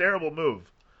would be a terrible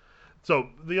move. So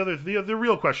the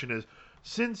real question is,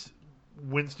 since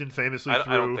Winston famously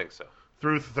I don't think so.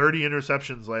 threw 30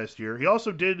 interceptions last year, he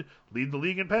also did lead the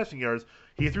league in passing yards.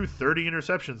 He threw 30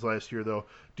 interceptions last year, though.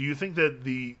 Do you think that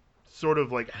the sort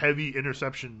of like heavy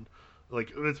interception,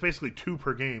 like it's basically 2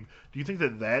 per game, do you think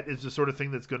that that is the sort of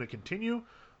thing that's going to continue,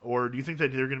 or do you think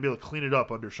that they're going to be able to clean it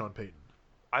up under Sean Payton?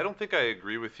 I don't think I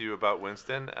agree with you about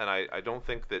Winston, and I don't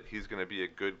think that he's going to be a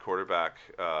good quarterback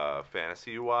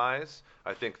fantasy-wise.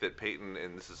 I think that Peyton,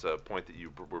 and this is a point that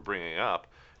you were bringing up,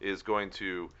 is going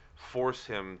to force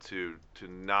him to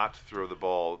not throw the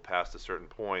ball past a certain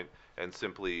point and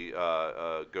simply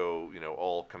go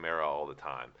all Kamara all the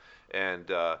time. And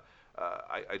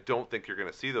I don't think you're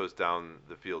going to see those down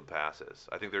the field passes.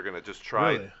 I think they're going to just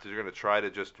try. Really? They're going to try to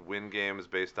just win games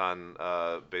based on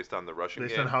the rushing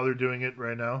Based game. on how they're doing it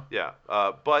right now? Yeah,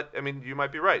 but I mean, you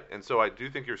might be right, and so I do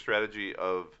think your strategy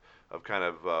of kind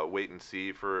of wait and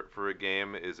see for a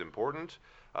game is important.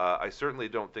 I certainly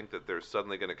don't think that they're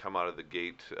suddenly going to come out of the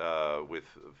gate with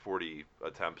 40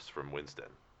 attempts from Winston.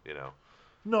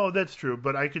 No, that's true,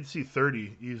 but I could see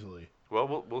 30 easily.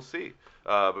 Well, we'll see.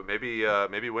 But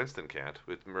maybe Winston can't.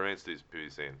 It remains to be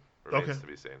seen. To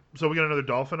be seen. So we got another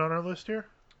Dolphin on our list here?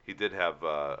 He did have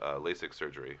LASIK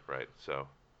surgery, right? So.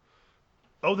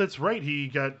 Oh, that's right. He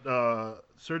got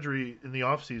surgery in the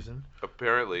off season.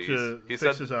 Apparently, he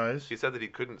fix his eyes. He said that he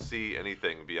couldn't see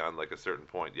anything beyond like a certain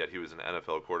point. Yet he was an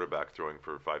NFL quarterback throwing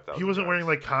for 5,000. He wasn't yards. wearing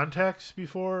like contacts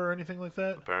before or anything like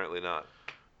that. Apparently not.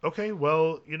 Okay,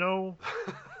 well,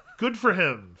 good for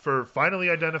him for finally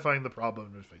identifying the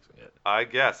problem and fixing it. I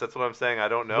guess that's what I'm saying. I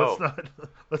don't know.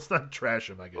 Let's not trash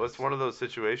him. I guess. Well, it's one of those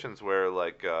situations where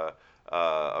like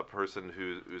a person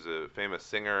who's a famous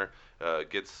singer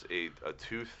gets a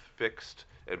tooth fixed,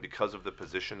 and because of the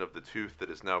position of the tooth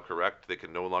that is now correct, they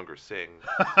can no longer sing.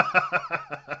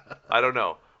 I don't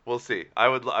know. We'll see. I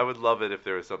would love it if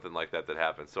there was something like that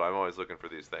happened. So I'm always looking for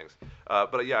these things.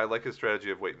 But yeah, I like his strategy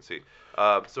of wait and see.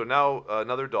 So now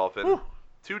another Dolphin. Whew.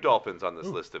 2 Dolphins on this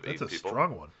list of 8 people. That's a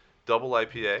strong one. Double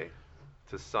IPA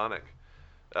to Sonic.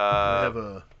 We have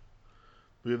a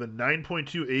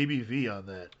 9.2 ABV on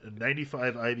that and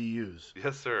 95 IBUs.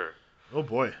 Yes, sir. Oh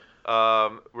boy.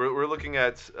 We're looking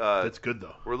at. That's good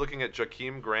though. We're looking at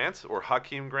Jakeem Grant or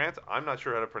Hakeem Grant. I'm not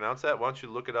sure how to pronounce that. Why don't you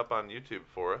look it up on YouTube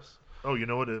for us? Oh, you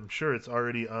know what? I'm sure it's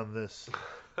already on this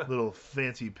little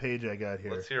fancy page I got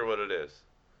here. Let's hear what it is.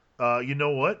 You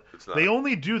know what? It's not. They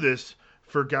only do this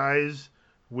for guys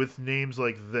with names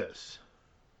like this.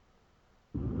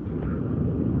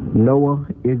 Noah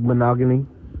Igbenogany.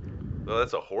 Well,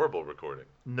 that's a horrible recording.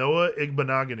 Noah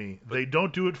Igbenogany. They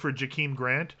don't do it for Jakeem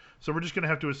Grant, so we're just going to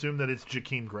have to assume that it's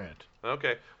Jakeem Grant.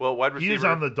 Okay. Well, wide receiver. He is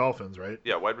on the Dolphins, right?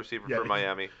 Yeah, wide receiver for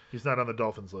Miami. He's not on the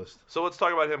Dolphins list. So let's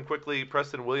talk about him quickly.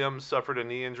 Preston Williams suffered a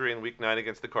knee injury in Week 9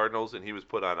 against the Cardinals, and he was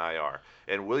put on IR.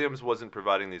 And Williams wasn't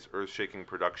providing these earth-shaking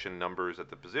production numbers at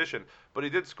the position, but he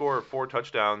did score 4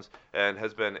 touchdowns and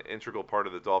has been an integral part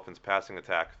of the Dolphins' passing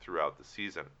attack throughout the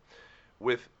season.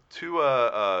 With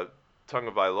Tua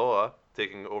Tagovailoa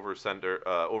taking over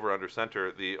under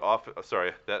center, the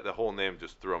whole name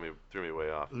just threw me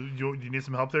way off. You need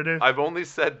some help there, Dave? I've only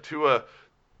said Tua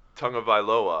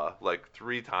Tagovailoa like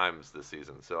 3 times this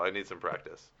season, so I need some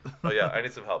practice. Oh yeah, I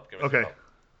need some help. Give me some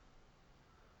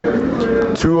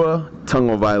help. Tua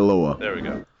Tagovailoa. There we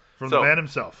go. From the man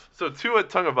himself. So Tua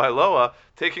Tagovailoa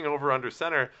taking over under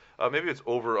center. Maybe it's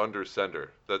over under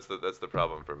sender. That's the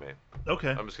problem for me. Okay.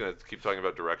 I'm just gonna keep talking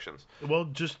about directions. Well,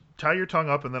 just tie your tongue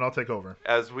up and then I'll take over.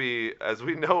 As we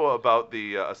know about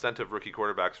the ascent of rookie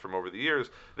quarterbacks from over the years,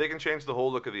 they can change the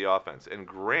whole look of the offense. And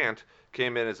Grant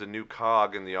came in as a new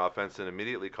cog in the offense and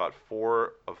immediately caught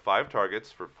 4 of 5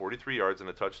 targets for 43 yards and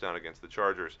a touchdown against the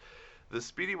Chargers. The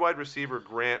speedy wide receiver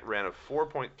Grant ran a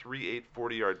 4.38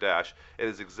 40-yard dash and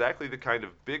is exactly the kind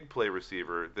of big play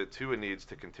receiver that Tua needs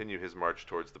to continue his march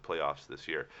towards the playoffs this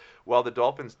year. While the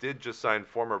Dolphins did just sign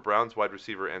former Browns wide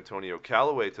receiver Antonio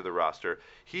Callaway to the roster,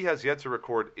 he has yet to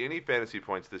record any fantasy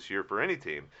points this year for any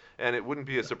team, and it wouldn't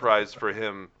be a surprise for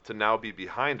him to now be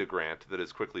behind a Grant that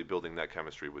is quickly building that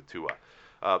chemistry with Tua.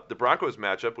 The Broncos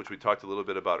matchup, which we talked a little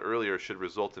bit about earlier, should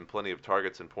result in plenty of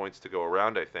targets and points to go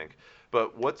around, I think.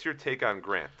 But what's your take on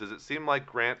Grant? Does it seem like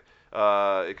Grant,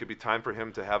 it could be time for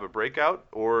him to have a breakout,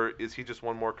 or is he just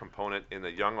one more component in a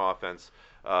young offense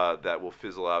that will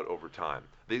fizzle out over time?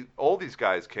 All these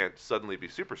guys can't suddenly be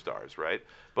superstars, right?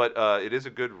 But it is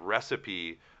a good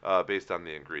recipe based on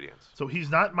the ingredients. So he's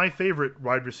not my favorite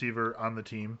wide receiver on the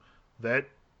team. That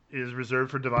is reserved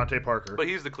for Devontae Parker. But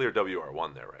he's the clear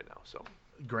WR1 there right now, so.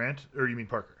 Grant, or you mean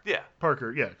Parker? Yeah.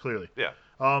 Parker, yeah, clearly. Yeah.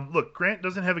 Look, Grant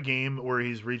doesn't have a game where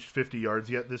he's reached 50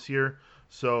 yards yet this year,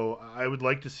 so I would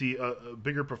like to see a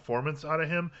bigger performance out of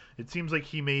him. It seems like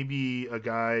he may be a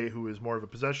guy who is more of a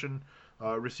possession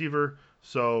receiver.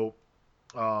 So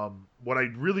what I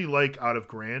really like out of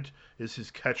Grant is his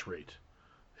catch rate.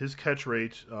 His catch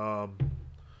rate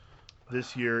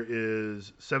this year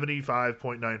is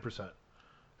 75.9%.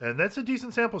 And that's a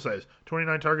decent sample size.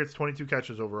 29 targets, 22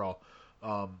 catches overall.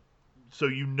 So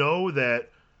you know that,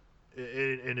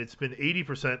 and it's been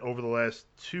 80% over the last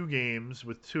 2 games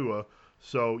with Tua,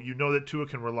 so you know that Tua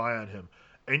can rely on him.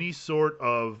 Any sort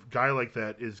of guy like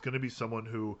that is going to be someone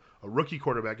who a rookie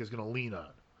quarterback is going to lean on.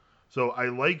 So I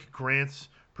like Grant's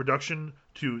production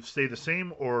to stay the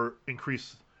same or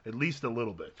increase at least a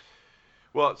little bit.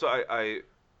 Well, so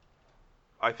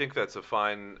I think that's a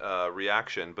fine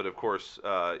reaction, but of course,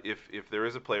 if there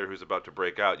is a player who's about to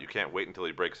break out, you can't wait until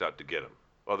he breaks out to get him.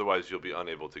 Otherwise, you'll be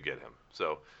unable to get him.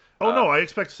 So. No, I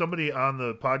expect somebody on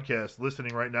the podcast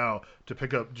listening right now to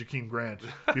pick up Jakeem Grant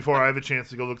before I have a chance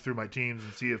to go look through my teams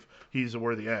and see if he's a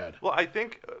worthy ad. Well, I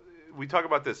think we talk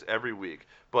about this every week,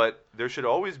 but there should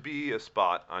always be a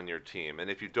spot on your team,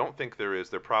 and if you don't think there is,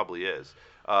 there probably is,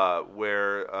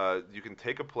 where you can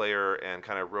take a player and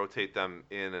kind of rotate them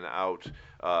in and out,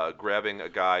 grabbing a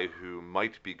guy who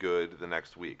might be good the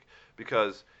next week.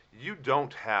 Because you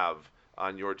don't have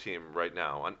on your team right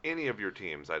now, on any of your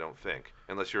teams, I don't think,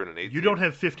 unless you're in an 8-team. You don't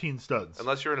have 15 studs.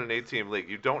 Unless you're in an 8-team league,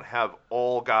 you don't have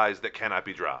all guys that cannot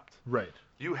be dropped. Right.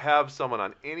 You have someone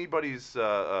on anybody's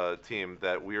team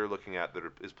that we are looking at that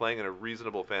is playing in a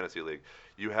reasonable fantasy league.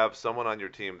 You have someone on your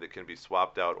team that can be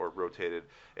swapped out or rotated.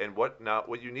 And what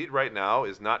you need right now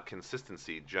is not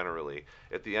consistency generally.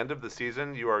 At the end of the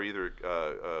season, you are either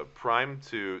primed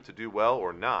to do well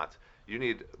or not. You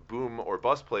need boom or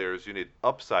bust players. You need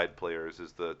upside players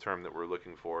is the term that we're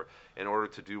looking for in order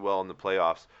to do well in the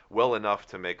playoffs, well enough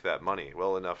to make that money,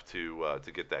 well enough to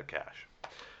get that cash.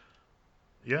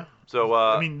 Yeah. So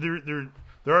I mean,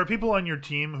 there are people on your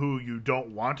team who you don't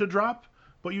want to drop,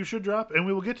 but you should drop, and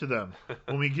we will get to them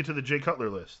when we get to the Jay Cutler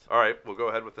list. All right, we'll go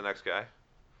ahead with the next guy.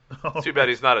 Too bad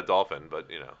he's not a Dolphin,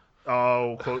 but you know.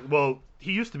 Oh, well,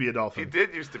 he used to be a Dolphin. He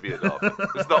did used to be a Dolphin.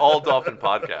 This is the All Dolphin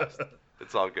podcast.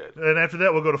 It's all good. And after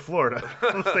that, we'll go to Florida.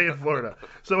 We'll stay in Florida.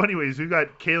 So anyways, we've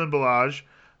got Kalen Ballage,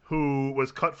 who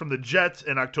was cut from the Jets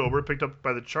in October, picked up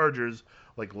by the Chargers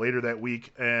like later that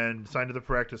week, and signed to the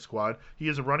practice squad. He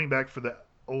is a running back for the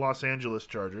Los Angeles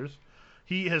Chargers.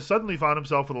 He has suddenly found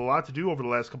himself with a lot to do over the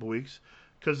last couple weeks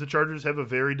because the Chargers have a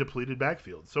very depleted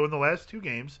backfield. So in the last 2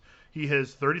 games, he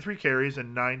has 33 carries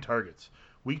and 9 targets.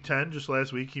 Week 10, just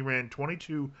last week, he ran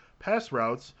 22 pass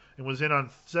routes and was in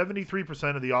on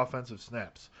 73% of the offensive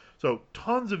snaps. So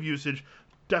tons of usage.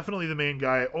 Definitely the main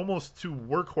guy, almost to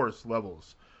workhorse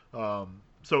levels.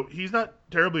 So he's not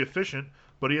terribly efficient,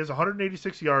 but he has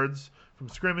 186 yards from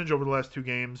scrimmage over the last 2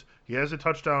 games. He has a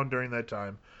touchdown during that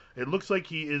time. It looks like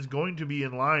he is going to be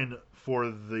in line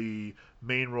for the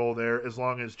main role there as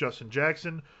long as Justin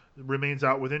Jackson remains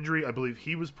out with injury. I believe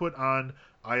he was put on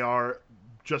IR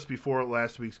just before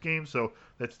last week's game, so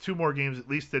that's 2 more games at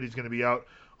least that he's going to be out.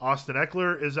 Austin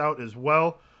Eckler is out as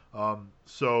well.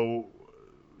 So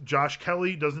Josh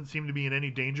Kelly doesn't seem to be in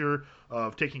any danger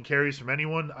of taking carries from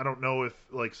anyone. I don't know if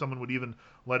someone would even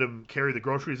let him carry the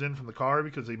groceries in from the car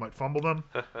because he might fumble them.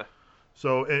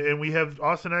 So, and we have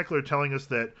Austin Eckler telling us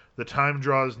that the time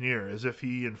draws near, as if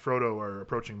he and Frodo are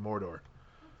approaching Mordor.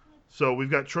 So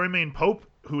we've got Troymaine Pope,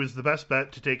 who is the best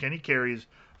bet to take any carries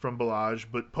from Balaj,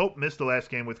 but Pope missed the last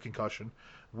game with concussion,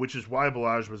 which is why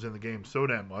Balaj was in the game so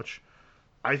damn much.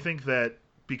 I think that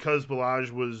because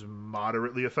Balaj was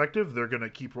moderately effective, they're going to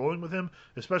keep rolling with him,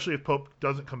 especially if Pope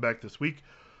doesn't come back this week.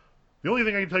 The only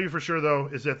thing I can tell you for sure, though,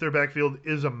 is that their backfield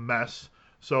is a mess.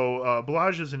 So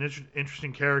Balaj is an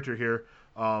interesting character here.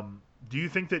 Do you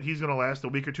think that he's going to last a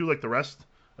week or two like the rest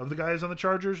of the guys on the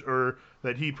Chargers, or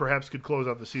that he perhaps could close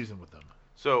out the season with them?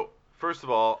 So first of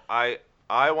all, I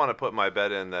want to put my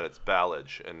bet in that it's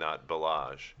Ballage and not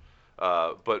Balaj.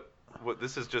 But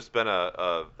this has just been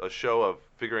a show of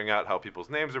figuring out how people's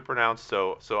names are pronounced.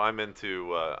 So I'm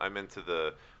into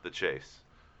the chase.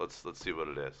 Let's see what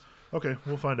it is. Okay,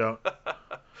 we'll find out.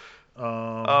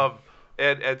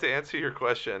 And to answer your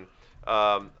question,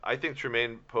 I think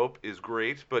Tremaine Pope is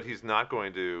great, but he's not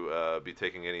going to be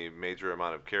taking any major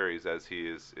amount of carries, as he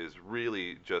is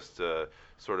really just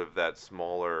sort of that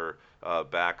smaller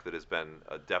back that has been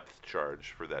a depth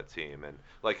charge for that team. And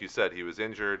like you said, he was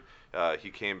injured. He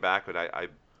came back, but I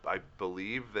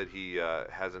believe that he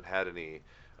hasn't had any.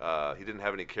 He didn't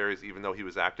have any carries, even though he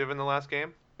was active in the last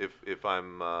game. If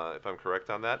I'm correct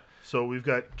on that. So we've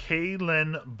got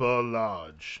Kalen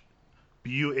Balaj,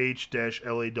 Buh-Lawj.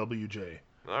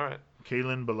 All right.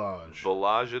 Kalen Balaj.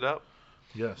 Balaj it up.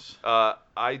 Yes.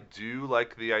 I do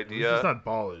like the idea. It's not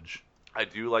Ballage. I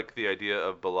do like the idea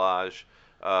of Balaj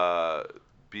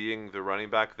being the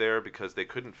running back there, because they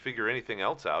couldn't figure anything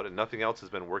else out, and nothing else has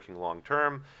been working long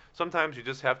term. Sometimes you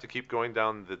just have to keep going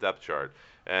down the depth chart.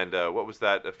 And what was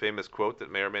that? A famous quote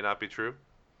that may or may not be true?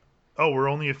 Oh, we're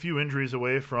only a few injuries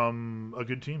away from a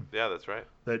good team. Yeah, that's right.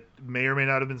 That may or may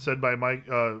not have been said by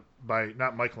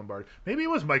not Mike Lombardi. Maybe it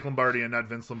was Mike Lombardi and not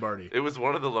Vince Lombardi. It was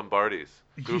one of the Lombardis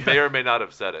who may or may not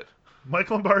have said it.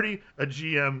 Mike Lombardi, a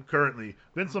GM currently.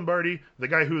 Vince Lombardi, the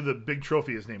guy who the big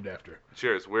trophy is named after.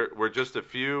 Cheers. We're just a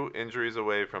few injuries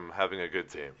away from having a good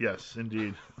team. Yes,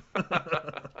 indeed.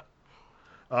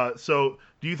 So,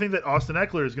 do you think that Austin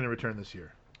Eckler is going to return this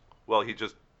year? Well, he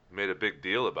just made a big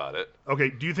deal about it. Okay,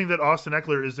 do you think that Austin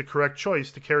Eckler is the correct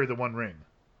choice to carry the one ring?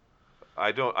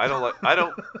 I don't.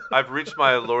 I've reached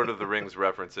my Lord of the Rings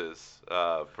references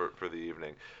for the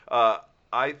evening.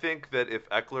 I think that if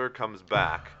Eckler comes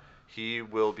back, he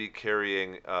will be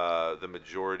carrying the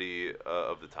majority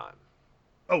of the time.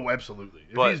 Oh, absolutely.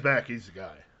 If he's back, he's the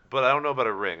guy. But I don't know about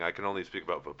a ring. I can only speak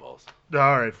about footballs.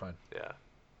 All right, fine. Yeah.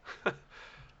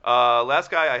 Last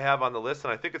guy I have on the list,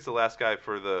 and I think it's the last guy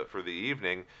for the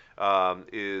evening,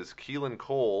 is Keelan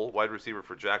Cole, wide receiver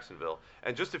for Jacksonville.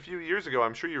 And just a few years ago,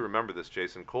 I'm sure you remember this,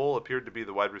 Jason, Cole appeared to be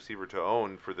the wide receiver to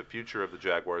own for the future of the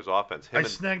Jaguars offense. I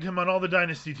snagged him on all the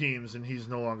dynasty teams, and he's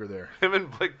no longer there. Him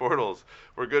and Blake Bortles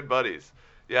were good buddies.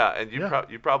 Yeah, and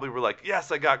you probably were like,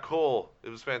 yes, I got Cole. It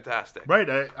was fantastic.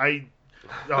 Right.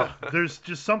 There's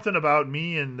just something about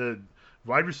me and the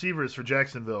wide receivers for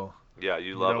Jacksonville. Yeah,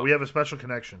 you love him. We have a special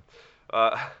connection.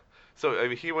 So I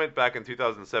mean, he went back in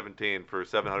 2017 for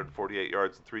 748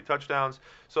 yards and 3 touchdowns.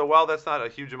 So while that's not a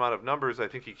huge amount of numbers, I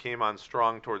think he came on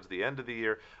strong towards the end of the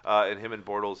year, and him and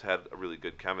Bortles had a really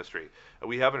good chemistry.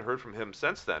 We haven't heard from him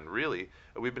since then, really.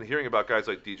 We've been hearing about guys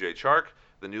like DJ Chark,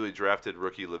 the newly drafted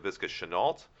rookie Laviska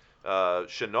Shenault.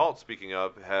 Shenault, speaking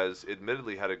of, has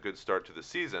admittedly had a good start to the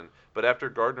season, but after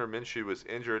Gardner Minshew was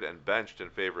injured and benched in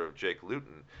favor of Jake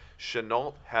Luton,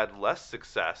 Shenault had less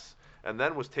success and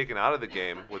then was taken out of the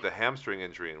game with a hamstring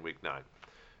injury in Week 9.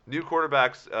 New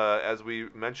quarterbacks, as we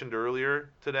mentioned earlier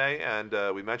today, and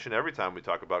we mention every time we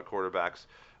talk about quarterbacks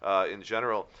in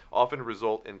general, often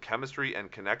result in chemistry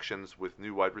and connections with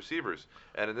new wide receivers.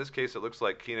 And in this case, it looks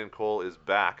like Keenan Cole is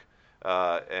back,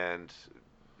 and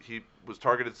he was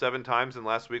targeted 7 times in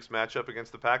last week's matchup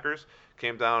against the Packers,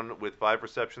 came down with 5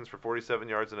 receptions for 47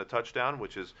 yards and a touchdown,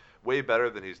 which is way better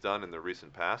than he's done in the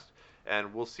recent past.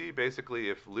 And we'll see basically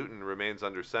if Luton remains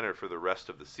under center for the rest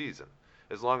of the season.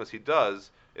 As long as he does,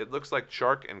 it looks like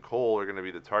Chark and Cole are going to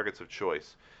be the targets of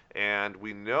choice. And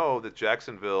we know that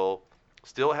Jacksonville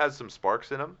still has some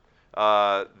sparks in them.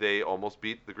 They almost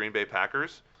beat the Green Bay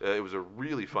Packers. It was a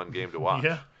really fun game to watch.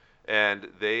 Yeah. And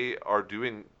they are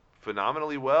doing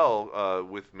phenomenally well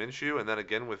with Minshew and then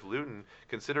again with Luton,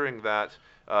 considering that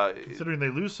considering they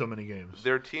lose so many games.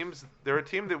 They're a team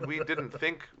that we didn't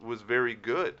think was very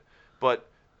good. But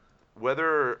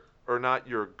whether or not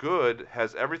you're good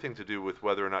has everything to do with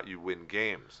whether or not you win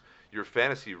games. You're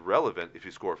fantasy relevant if you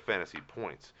score fantasy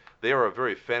points. They are a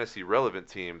very fantasy relevant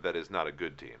team that is not a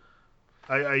good team.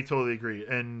 I totally agree.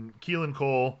 And Keelan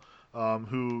Cole,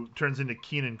 who turns into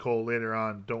Keenan Cole later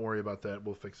on, don't worry about that.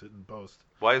 We'll fix it in post.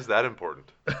 Why is that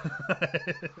important?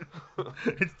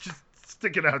 It's just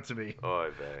sticking out to me. Oh, I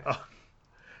bet.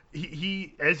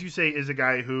 he, as you say, is a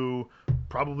guy who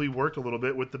probably worked a little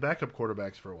bit with the backup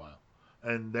quarterbacks for a while,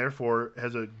 and therefore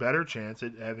has a better chance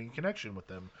at having a connection with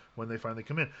them when they finally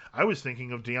come in. I was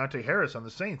thinking of Deontay Harris on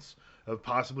the Saints, of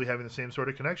possibly having the same sort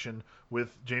of connection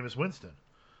with Jameis Winston.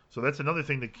 So that's another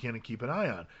thing to kind of keep an eye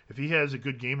on. If he has a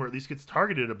good game or at least gets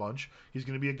targeted a bunch, he's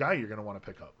going to be a guy you're going to want to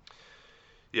pick up.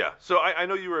 Yeah. So I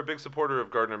know you were a big supporter of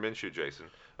Gardner Minshew, Jason.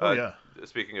 Oh yeah.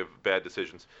 Speaking of bad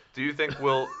decisions, do you think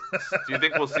we'll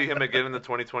see him again in the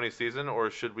 2020 season, or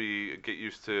should we get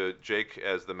used to Jake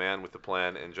as the man with the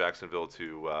plan in Jacksonville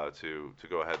to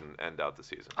go ahead and end out the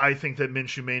season? I think that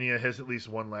Minshew Mania has at least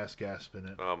one last gasp in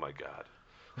it. Oh my God.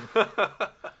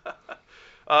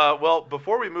 Well,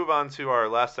 before we move on to our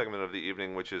last segment of the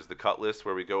evening, which is the cut list,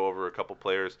 where we go over a couple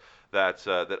players that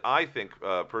I think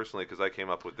personally, because I came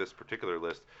up with this particular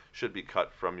list, should be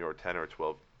cut from your 10 or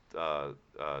 12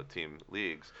 team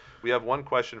leagues. We have one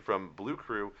question from Blue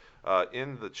Crew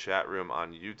in the chat room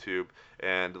on YouTube,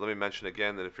 and let me mention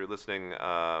again that if you're listening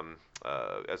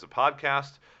as a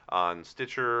podcast on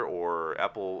Stitcher or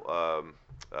Apple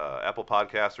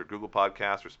Podcasts or Google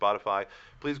Podcasts or Spotify,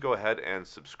 please go ahead and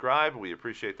subscribe. We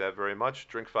appreciate that very much.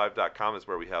 Drink5.com is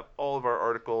where we have all of our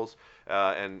articles,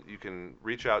 and you can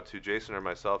reach out to Jason or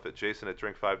myself at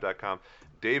jason@drink5.com,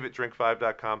 Dave at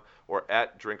drink5.com, or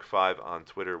at drink5 on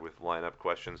Twitter with lineup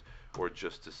questions or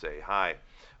just to say hi.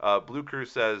 Blue Crew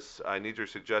says, I need your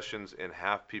suggestions in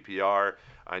half PPR.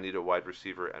 I need a wide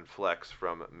receiver and flex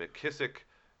from McKissick,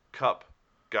 Kupp,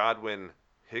 Godwin,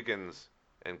 Higgins,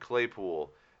 and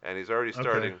Claypool, and he's already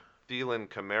starting Thielen,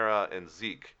 Kamara, and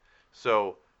Zeke.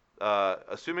 So,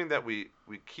 assuming that we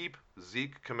keep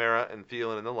Zeke, Kamara, and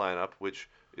Thielen in the lineup, which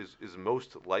is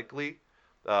most likely,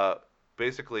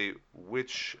 basically,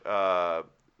 which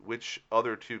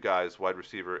other two guys, wide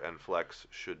receiver and flex,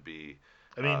 should be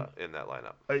in that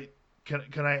lineup?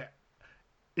 Can I?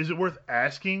 Is it worth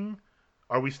asking?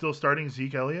 Are we still starting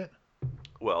Zeke Elliott?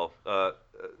 Well, right?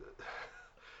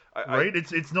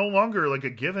 It's no longer like a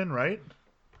given, right?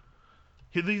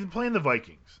 He's playing the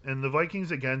Vikings, and the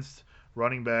Vikings against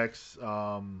running backs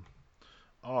are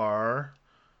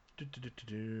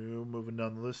moving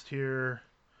down the list here,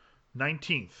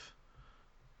 19th.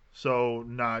 So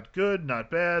not good, not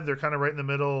bad. They're kind of right in the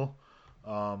middle.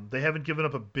 They haven't given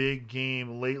up a big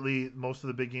game lately. Most of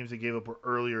the big games they gave up were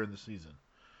earlier in the season.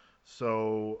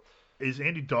 So is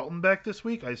Andy Dalton back this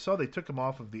week? I saw they took him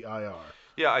off of the IR.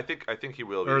 Yeah, I think he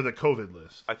will be. Or the COVID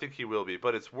list. I think he will be,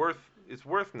 but it's worth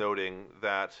noting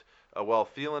that while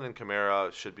Thielen and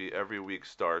Kamara should be every week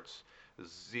starts,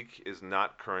 Zeke is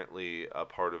not currently a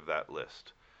part of that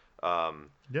list.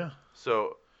 Yeah.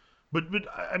 So, but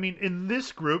I mean, in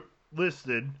this group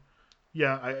listed,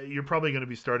 you're probably going to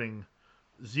be starting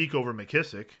Zeke over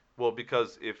McKissick. Well,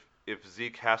 because if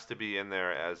Zeke has to be in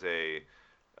there as a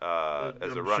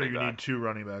running sure you back, need two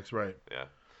running backs, right? Yeah.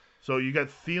 So you got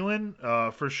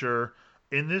Thielen for sure.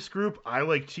 In this group, I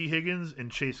like T. Higgins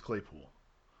and Chase Claypool.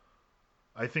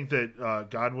 I think that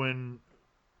Godwin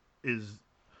is.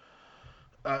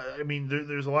 I mean,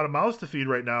 there's a lot of mouths to feed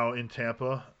right now in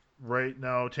Tampa. Right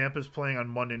now, Tampa's playing on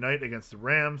Monday night against the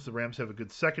Rams. The Rams have a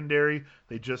good secondary.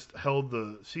 They just held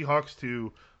the Seahawks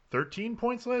to 13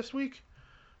 points last week.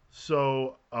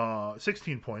 So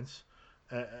 16 points.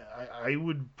 I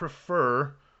would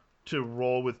prefer to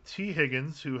roll with T.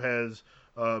 Higgins, who has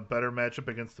a better matchup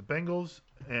against the Bengals,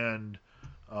 and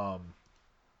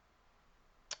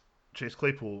Chase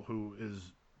Claypool, who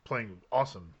is playing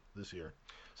awesome this year.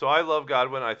 So I love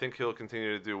Godwin. I think he'll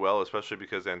continue to do well, especially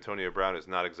because Antonio Brown is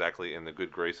not exactly in the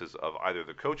good graces of either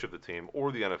the coach of the team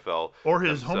or the NFL. Or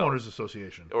his homeowners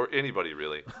association. Or anybody,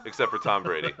 really, except for Tom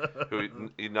Brady, who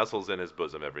he nuzzles in his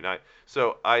bosom every night.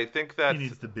 So I think that... He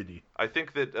needs the biddy. I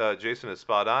think that Jason is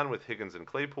spot on with Higgins and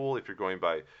Claypool if you're going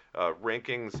by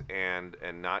rankings and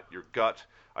not your gut.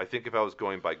 I think if I was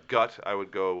going by gut, I would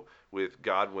go with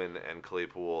Godwin and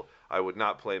Claypool. I would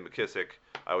not play McKissick.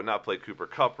 I would not play Cooper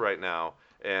Kupp right now.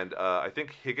 And I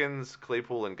think Higgins,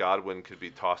 Claypool, and Godwin could be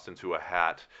tossed into a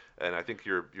hat. And I think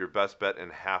your best bet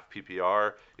in half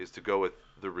PPR is to go with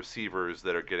the receivers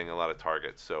that are getting a lot of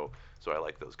targets. So I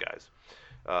like those guys.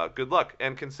 Good luck.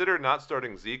 And consider not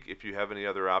starting Zeke if you have any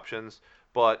other options.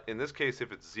 But in this case,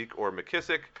 if it's Zeke or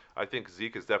McKissick, I think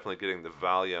Zeke is definitely getting the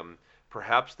volume.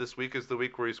 Perhaps this week is the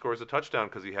week where he scores a touchdown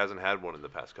because he hasn't had one in the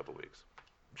past couple weeks.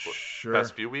 Sure.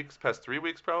 Past 3 weeks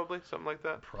probably, something like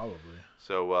that. Probably.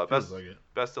 So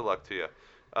best of luck to you.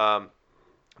 The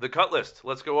cut list.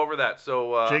 Let's go over that.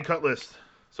 So Cut list.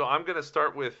 So I'm going to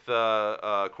start with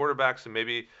quarterbacks and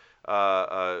maybe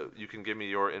you can give me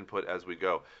your input as we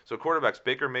go. So quarterbacks,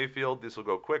 Baker Mayfield. This will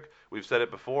go quick. We've said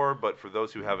it before, but for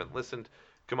those who haven't listened,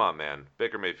 come on, man,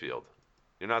 Baker Mayfield.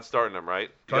 You're not starting him, right?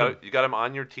 You got him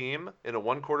on your team in a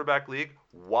one quarterback league.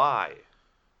 Why?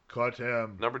 Cut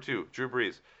him. Number 2, Drew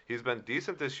Brees. He's been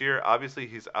decent this year. Obviously,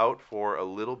 he's out for a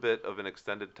little bit of an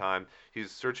extended time.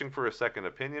 He's searching for a second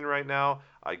opinion right now.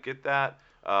 I get that.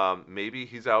 Maybe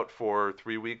he's out for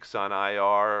 3 weeks on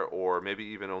IR, or maybe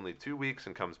even only 2 weeks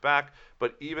and comes back.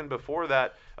 But even before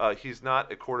that, he's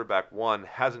not a quarterback one,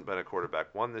 hasn't been a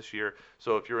quarterback one this year.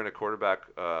 So if you're in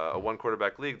a one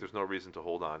quarterback league, there's no reason to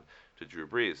hold on to Drew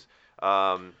Brees.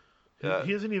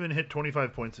 He hasn't even hit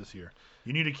 25 points this year.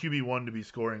 You need a QB1 to be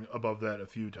scoring above that a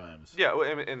few times. Yeah,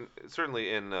 and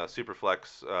certainly in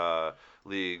Superflex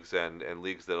leagues and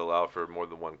leagues that allow for more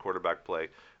than one quarterback play,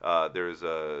 there's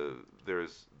a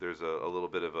little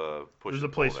bit of a push. There's a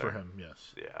place for him,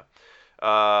 yes. Yeah.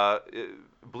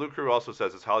 Blue Crew also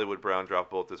says it's Hollywood Brown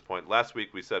droppable at this point. Last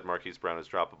week we said Marquise Brown is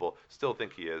droppable. Still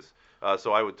think he is.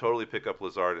 So I would totally pick up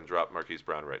Lazard and drop Marquise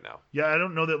Brown right now. Yeah, I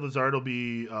don't know that Lazard will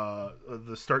be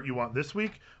the start you want this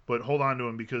week, but hold on to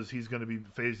him because he's going to be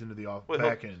phased into the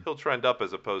back end. He'll trend up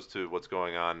as opposed to what's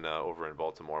going on over in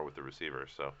Baltimore with the receiver.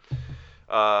 So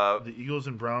the Eagles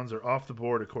and Browns are off the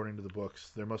board according to the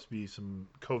books. There must be some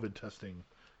COVID testing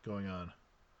going on.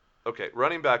 Okay,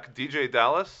 running back DJ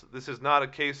Dallas. This is not a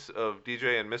case of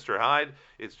DJ and Mr. Hyde.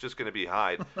 It's just going to be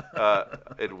Hyde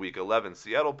in Week 11.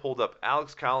 Seattle pulled up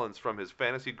Alex Collins from his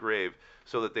fantasy grave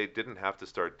so that they didn't have to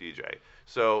start DJ.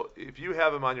 So if you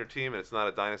have him on your team and it's not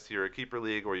a dynasty or a keeper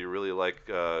league, or you really like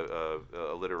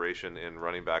alliteration in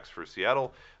running backs for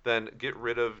Seattle, then get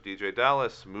rid of DJ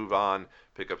Dallas, move on,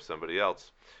 pick up somebody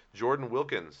else. Jordan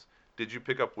Wilkins. Did you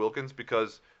pick up Wilkins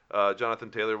because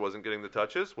Jonathan Taylor wasn't getting the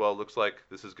touches? Well, it looks like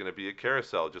this is going to be a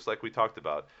carousel, just like we talked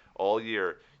about all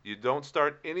year. You don't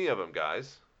start any of them,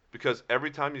 guys, because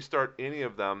every time you start any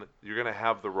of them, you're going to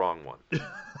have the wrong one.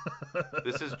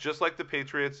 This is just like the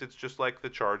Patriots. It's just like the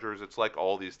Chargers. It's like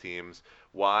all these teams.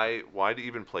 Why do you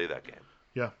even play that game?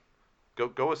 Yeah.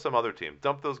 Go with some other team.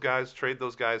 Dump those guys, trade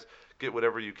those guys, get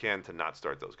whatever you can to not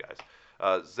start those guys.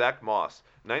 Zach Moss,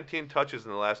 19 touches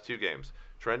in the last 2 games,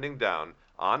 trending down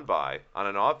on bye on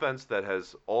an offense that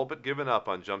has all but given up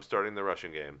on jump-starting the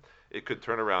rushing game. It could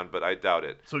turn around, but I doubt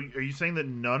it. So are you saying that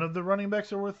none of the running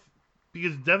backs are worth?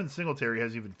 Because Devin Singletary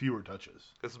has even fewer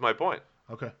touches. This is my point.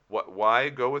 Okay. Why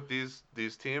go with these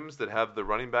teams that have the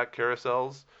running back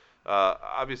carousels?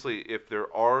 Obviously, if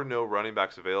there are no running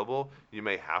backs available, you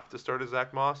may have to start a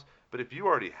Zach Moss. But if you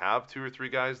already have 2 or 3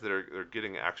 guys that are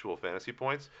getting actual fantasy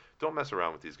points, don't mess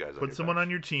around with these guys. Put someone on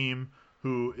your team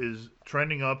who is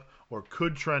trending up or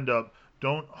could trend up.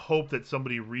 Don't hope that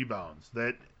somebody rebounds.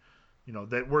 That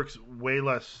works way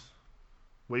less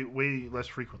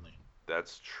frequently.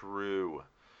 That's true.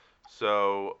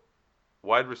 So,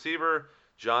 wide receiver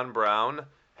John Brown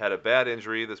had a bad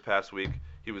injury this past week.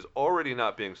 He was already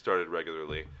not being started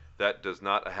regularly. That does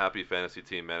not a happy fantasy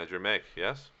team manager make,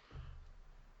 yes?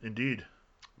 Indeed.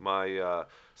 My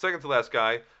second to last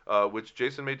guy, which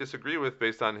Jason may disagree with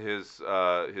based on his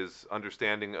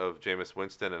understanding of Jameis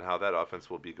Winston and how that offense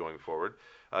will be going forward,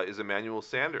 is Emmanuel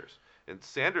Sanders. And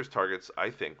Sanders' targets, I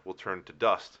think, will turn to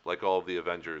dust like all of the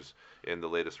Avengers in the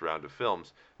latest round of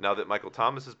films, now that Michael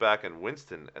Thomas is back and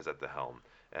Winston is at the helm,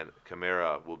 and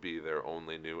Kamara will be their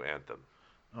only new anthem.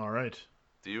 All right.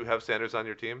 Do you have Sanders on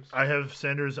your teams? I have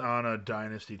Sanders on a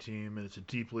dynasty team, and it's a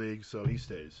deep league, so he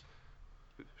stays.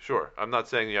 Sure. I'm not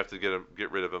saying you have to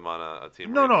get rid of him on a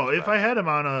team. No. If I had him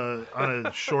on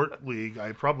a short league,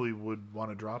 I probably would want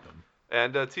to drop him.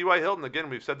 And T.Y. Hilton, again,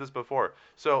 we've said this before.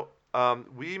 So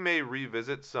we may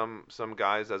revisit some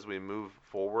guys as we move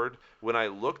forward. When I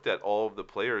looked at all of the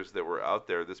players that were out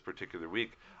there this particular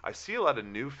week, I see a lot of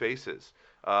new faces.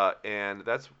 And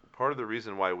that's part of the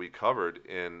reason why we covered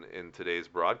in today's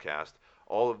broadcast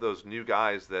all of those new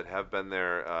guys that have been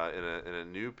there in a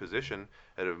new position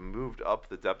that have moved up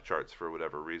the depth charts for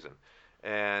whatever reason.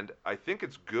 And I think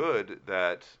it's good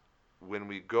that when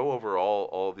we go over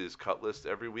all of these cut lists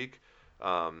every week,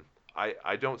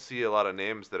 I don't see a lot of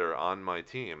names that are on my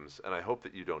teams, and I hope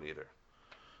that you don't either.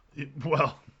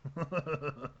 Well,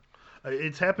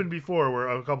 it's happened before where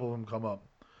a couple of them come up.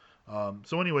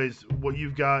 So anyways, what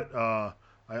you've got,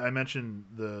 I mentioned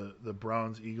the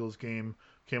Browns-Eagles game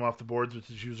came off the boards, which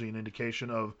is usually an indication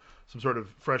of some sort of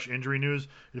fresh injury news.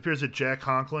 It appears that Jack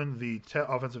Conklin, the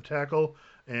offensive tackle,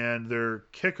 and their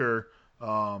kicker,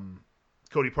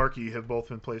 Cody Parkey, have both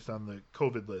been placed on the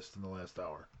COVID list in the last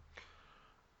hour.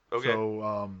 Okay.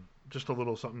 So just a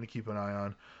little something to keep an eye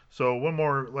on. So one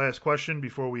more last question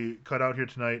before we cut out here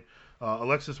tonight.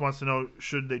 Alexis wants to know,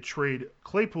 should they trade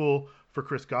Claypool for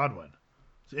Chris Godwin?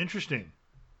 It's interesting.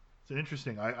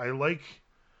 I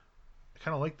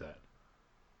kind of like that.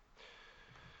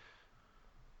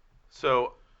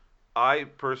 So, I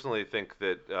personally think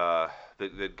that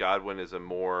that Godwin is a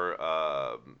more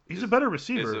he's a better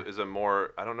receiver. Is a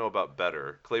more, I don't know about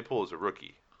better. Claypool is a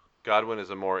rookie. Godwin is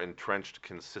a more entrenched,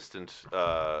 consistent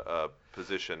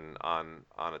position on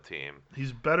a team.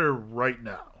 He's better right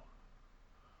now.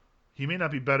 He may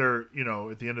not be better,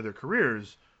 at the end of their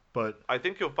careers, but I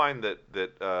think you'll find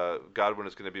that Godwin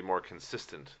is going to be more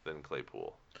consistent than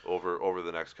Claypool over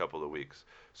the next couple of weeks.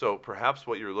 So perhaps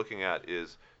what you're looking at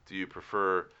is, do you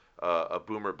prefer a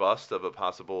boomer bust of a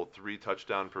possible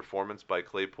 3-touchdown performance by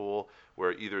Claypool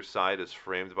where either side is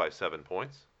framed by 7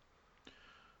 points?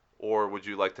 Or would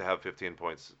you like to have 15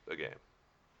 points a game?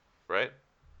 Right?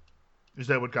 Is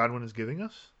that what Godwin is giving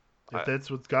us? If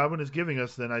that's what Godwin is giving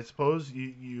us, then I suppose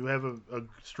you have a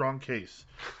strong case.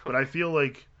 But I feel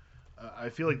like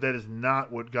that is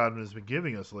not what Godwin has been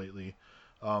giving us lately,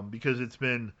 because it's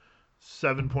been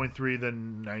 7.3,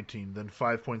 then 19, then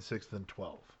 5.6, then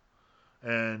 12.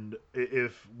 And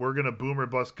if we're gonna boomer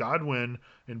bust Godwin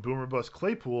and boomer bust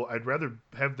Claypool, I'd rather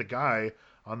have the guy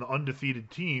on the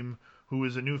undefeated team who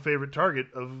is a new favorite target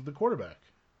of the quarterback.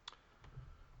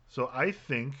 So I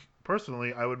think,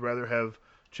 personally, I would rather have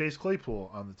Chase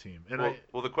Claypool on the team. And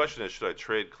well, the question is, should I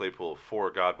trade Claypool for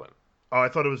Godwin? Oh, I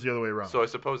thought it was the other way around. So I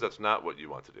suppose that's not what you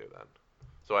want to do then.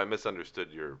 So I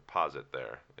misunderstood your posit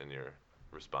there in your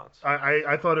response.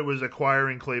 I thought it was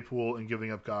acquiring Claypool and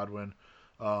giving up Godwin.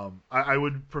 I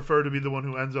would prefer to be the one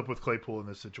who ends up with Claypool in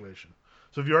this situation.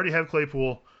 So if you already have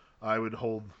Claypool, I would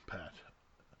hold pat.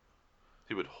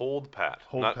 He would hold pat.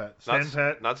 Pat. Stand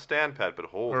pat. Not stand pat, but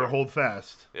hold. Or hold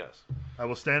fast. Yes. I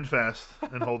will stand fast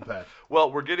and hold pat.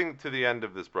 Well, we're getting to the end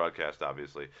of this broadcast,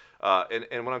 obviously.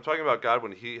 And when I'm talking about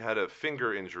Godwin, he had a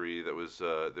finger injury that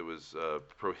was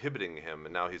prohibiting him,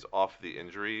 and now he's off the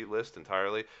injury list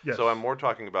entirely. Yes. So I'm more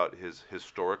talking about his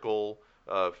historical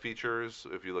features,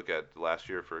 if you look at last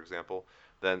year, for example,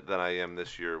 than I am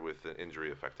this year with an injury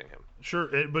affecting him. Sure,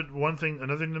 but another thing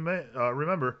to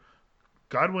remember,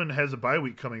 Godwin has a bye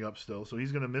week coming up still, so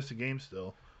he's going to miss a game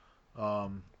still.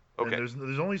 Okay. And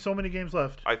there's only so many games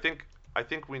left. I think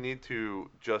we need to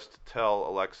just tell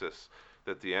Alexis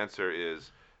that the answer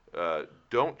is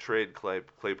don't trade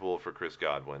Claypool for Chris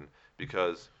Godwin,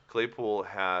 because Claypool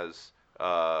has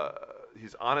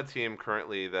he's on a team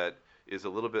currently that is a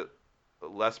little bit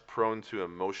less prone to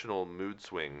emotional mood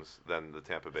swings than the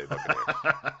Tampa Bay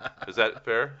Buccaneers. Is that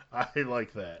fair? I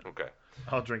like that. Okay.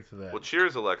 I'll drink to that. Well,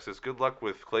 cheers, Alexis. Good luck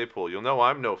with Claypool. You'll know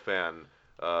I'm no fan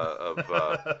of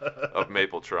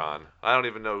Mapletron. I don't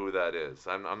even know who that is.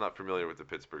 I'm not familiar with the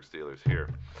Pittsburgh Steelers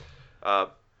here.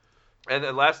 And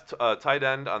the last tight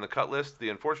end on the cut list, the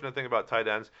unfortunate thing about tight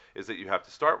ends is that you have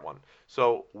to start one.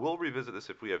 So we'll revisit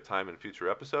this if we have time in future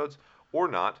episodes or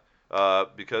not,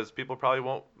 because people probably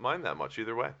won't mind that much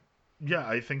either way. Yeah,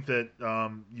 I think that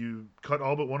you cut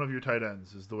all but one of your tight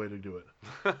ends is the way to do it.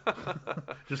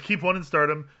 Just keep one and start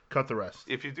them, cut the rest.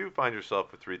 If you do find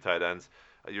yourself with 3 tight ends,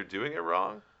 you're doing it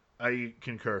wrong. I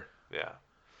concur. Yeah.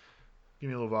 Give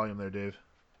me a little volume there, Dave.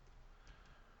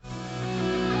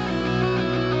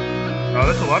 Oh,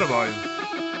 that's a lot of volume.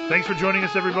 Thanks for joining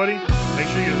us, everybody. Make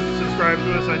sure you subscribe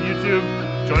to us on YouTube.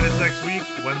 Join us next week,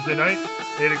 Wednesday night,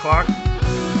 8 o'clock,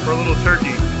 for a little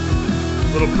turkey.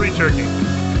 A little pre-turkey.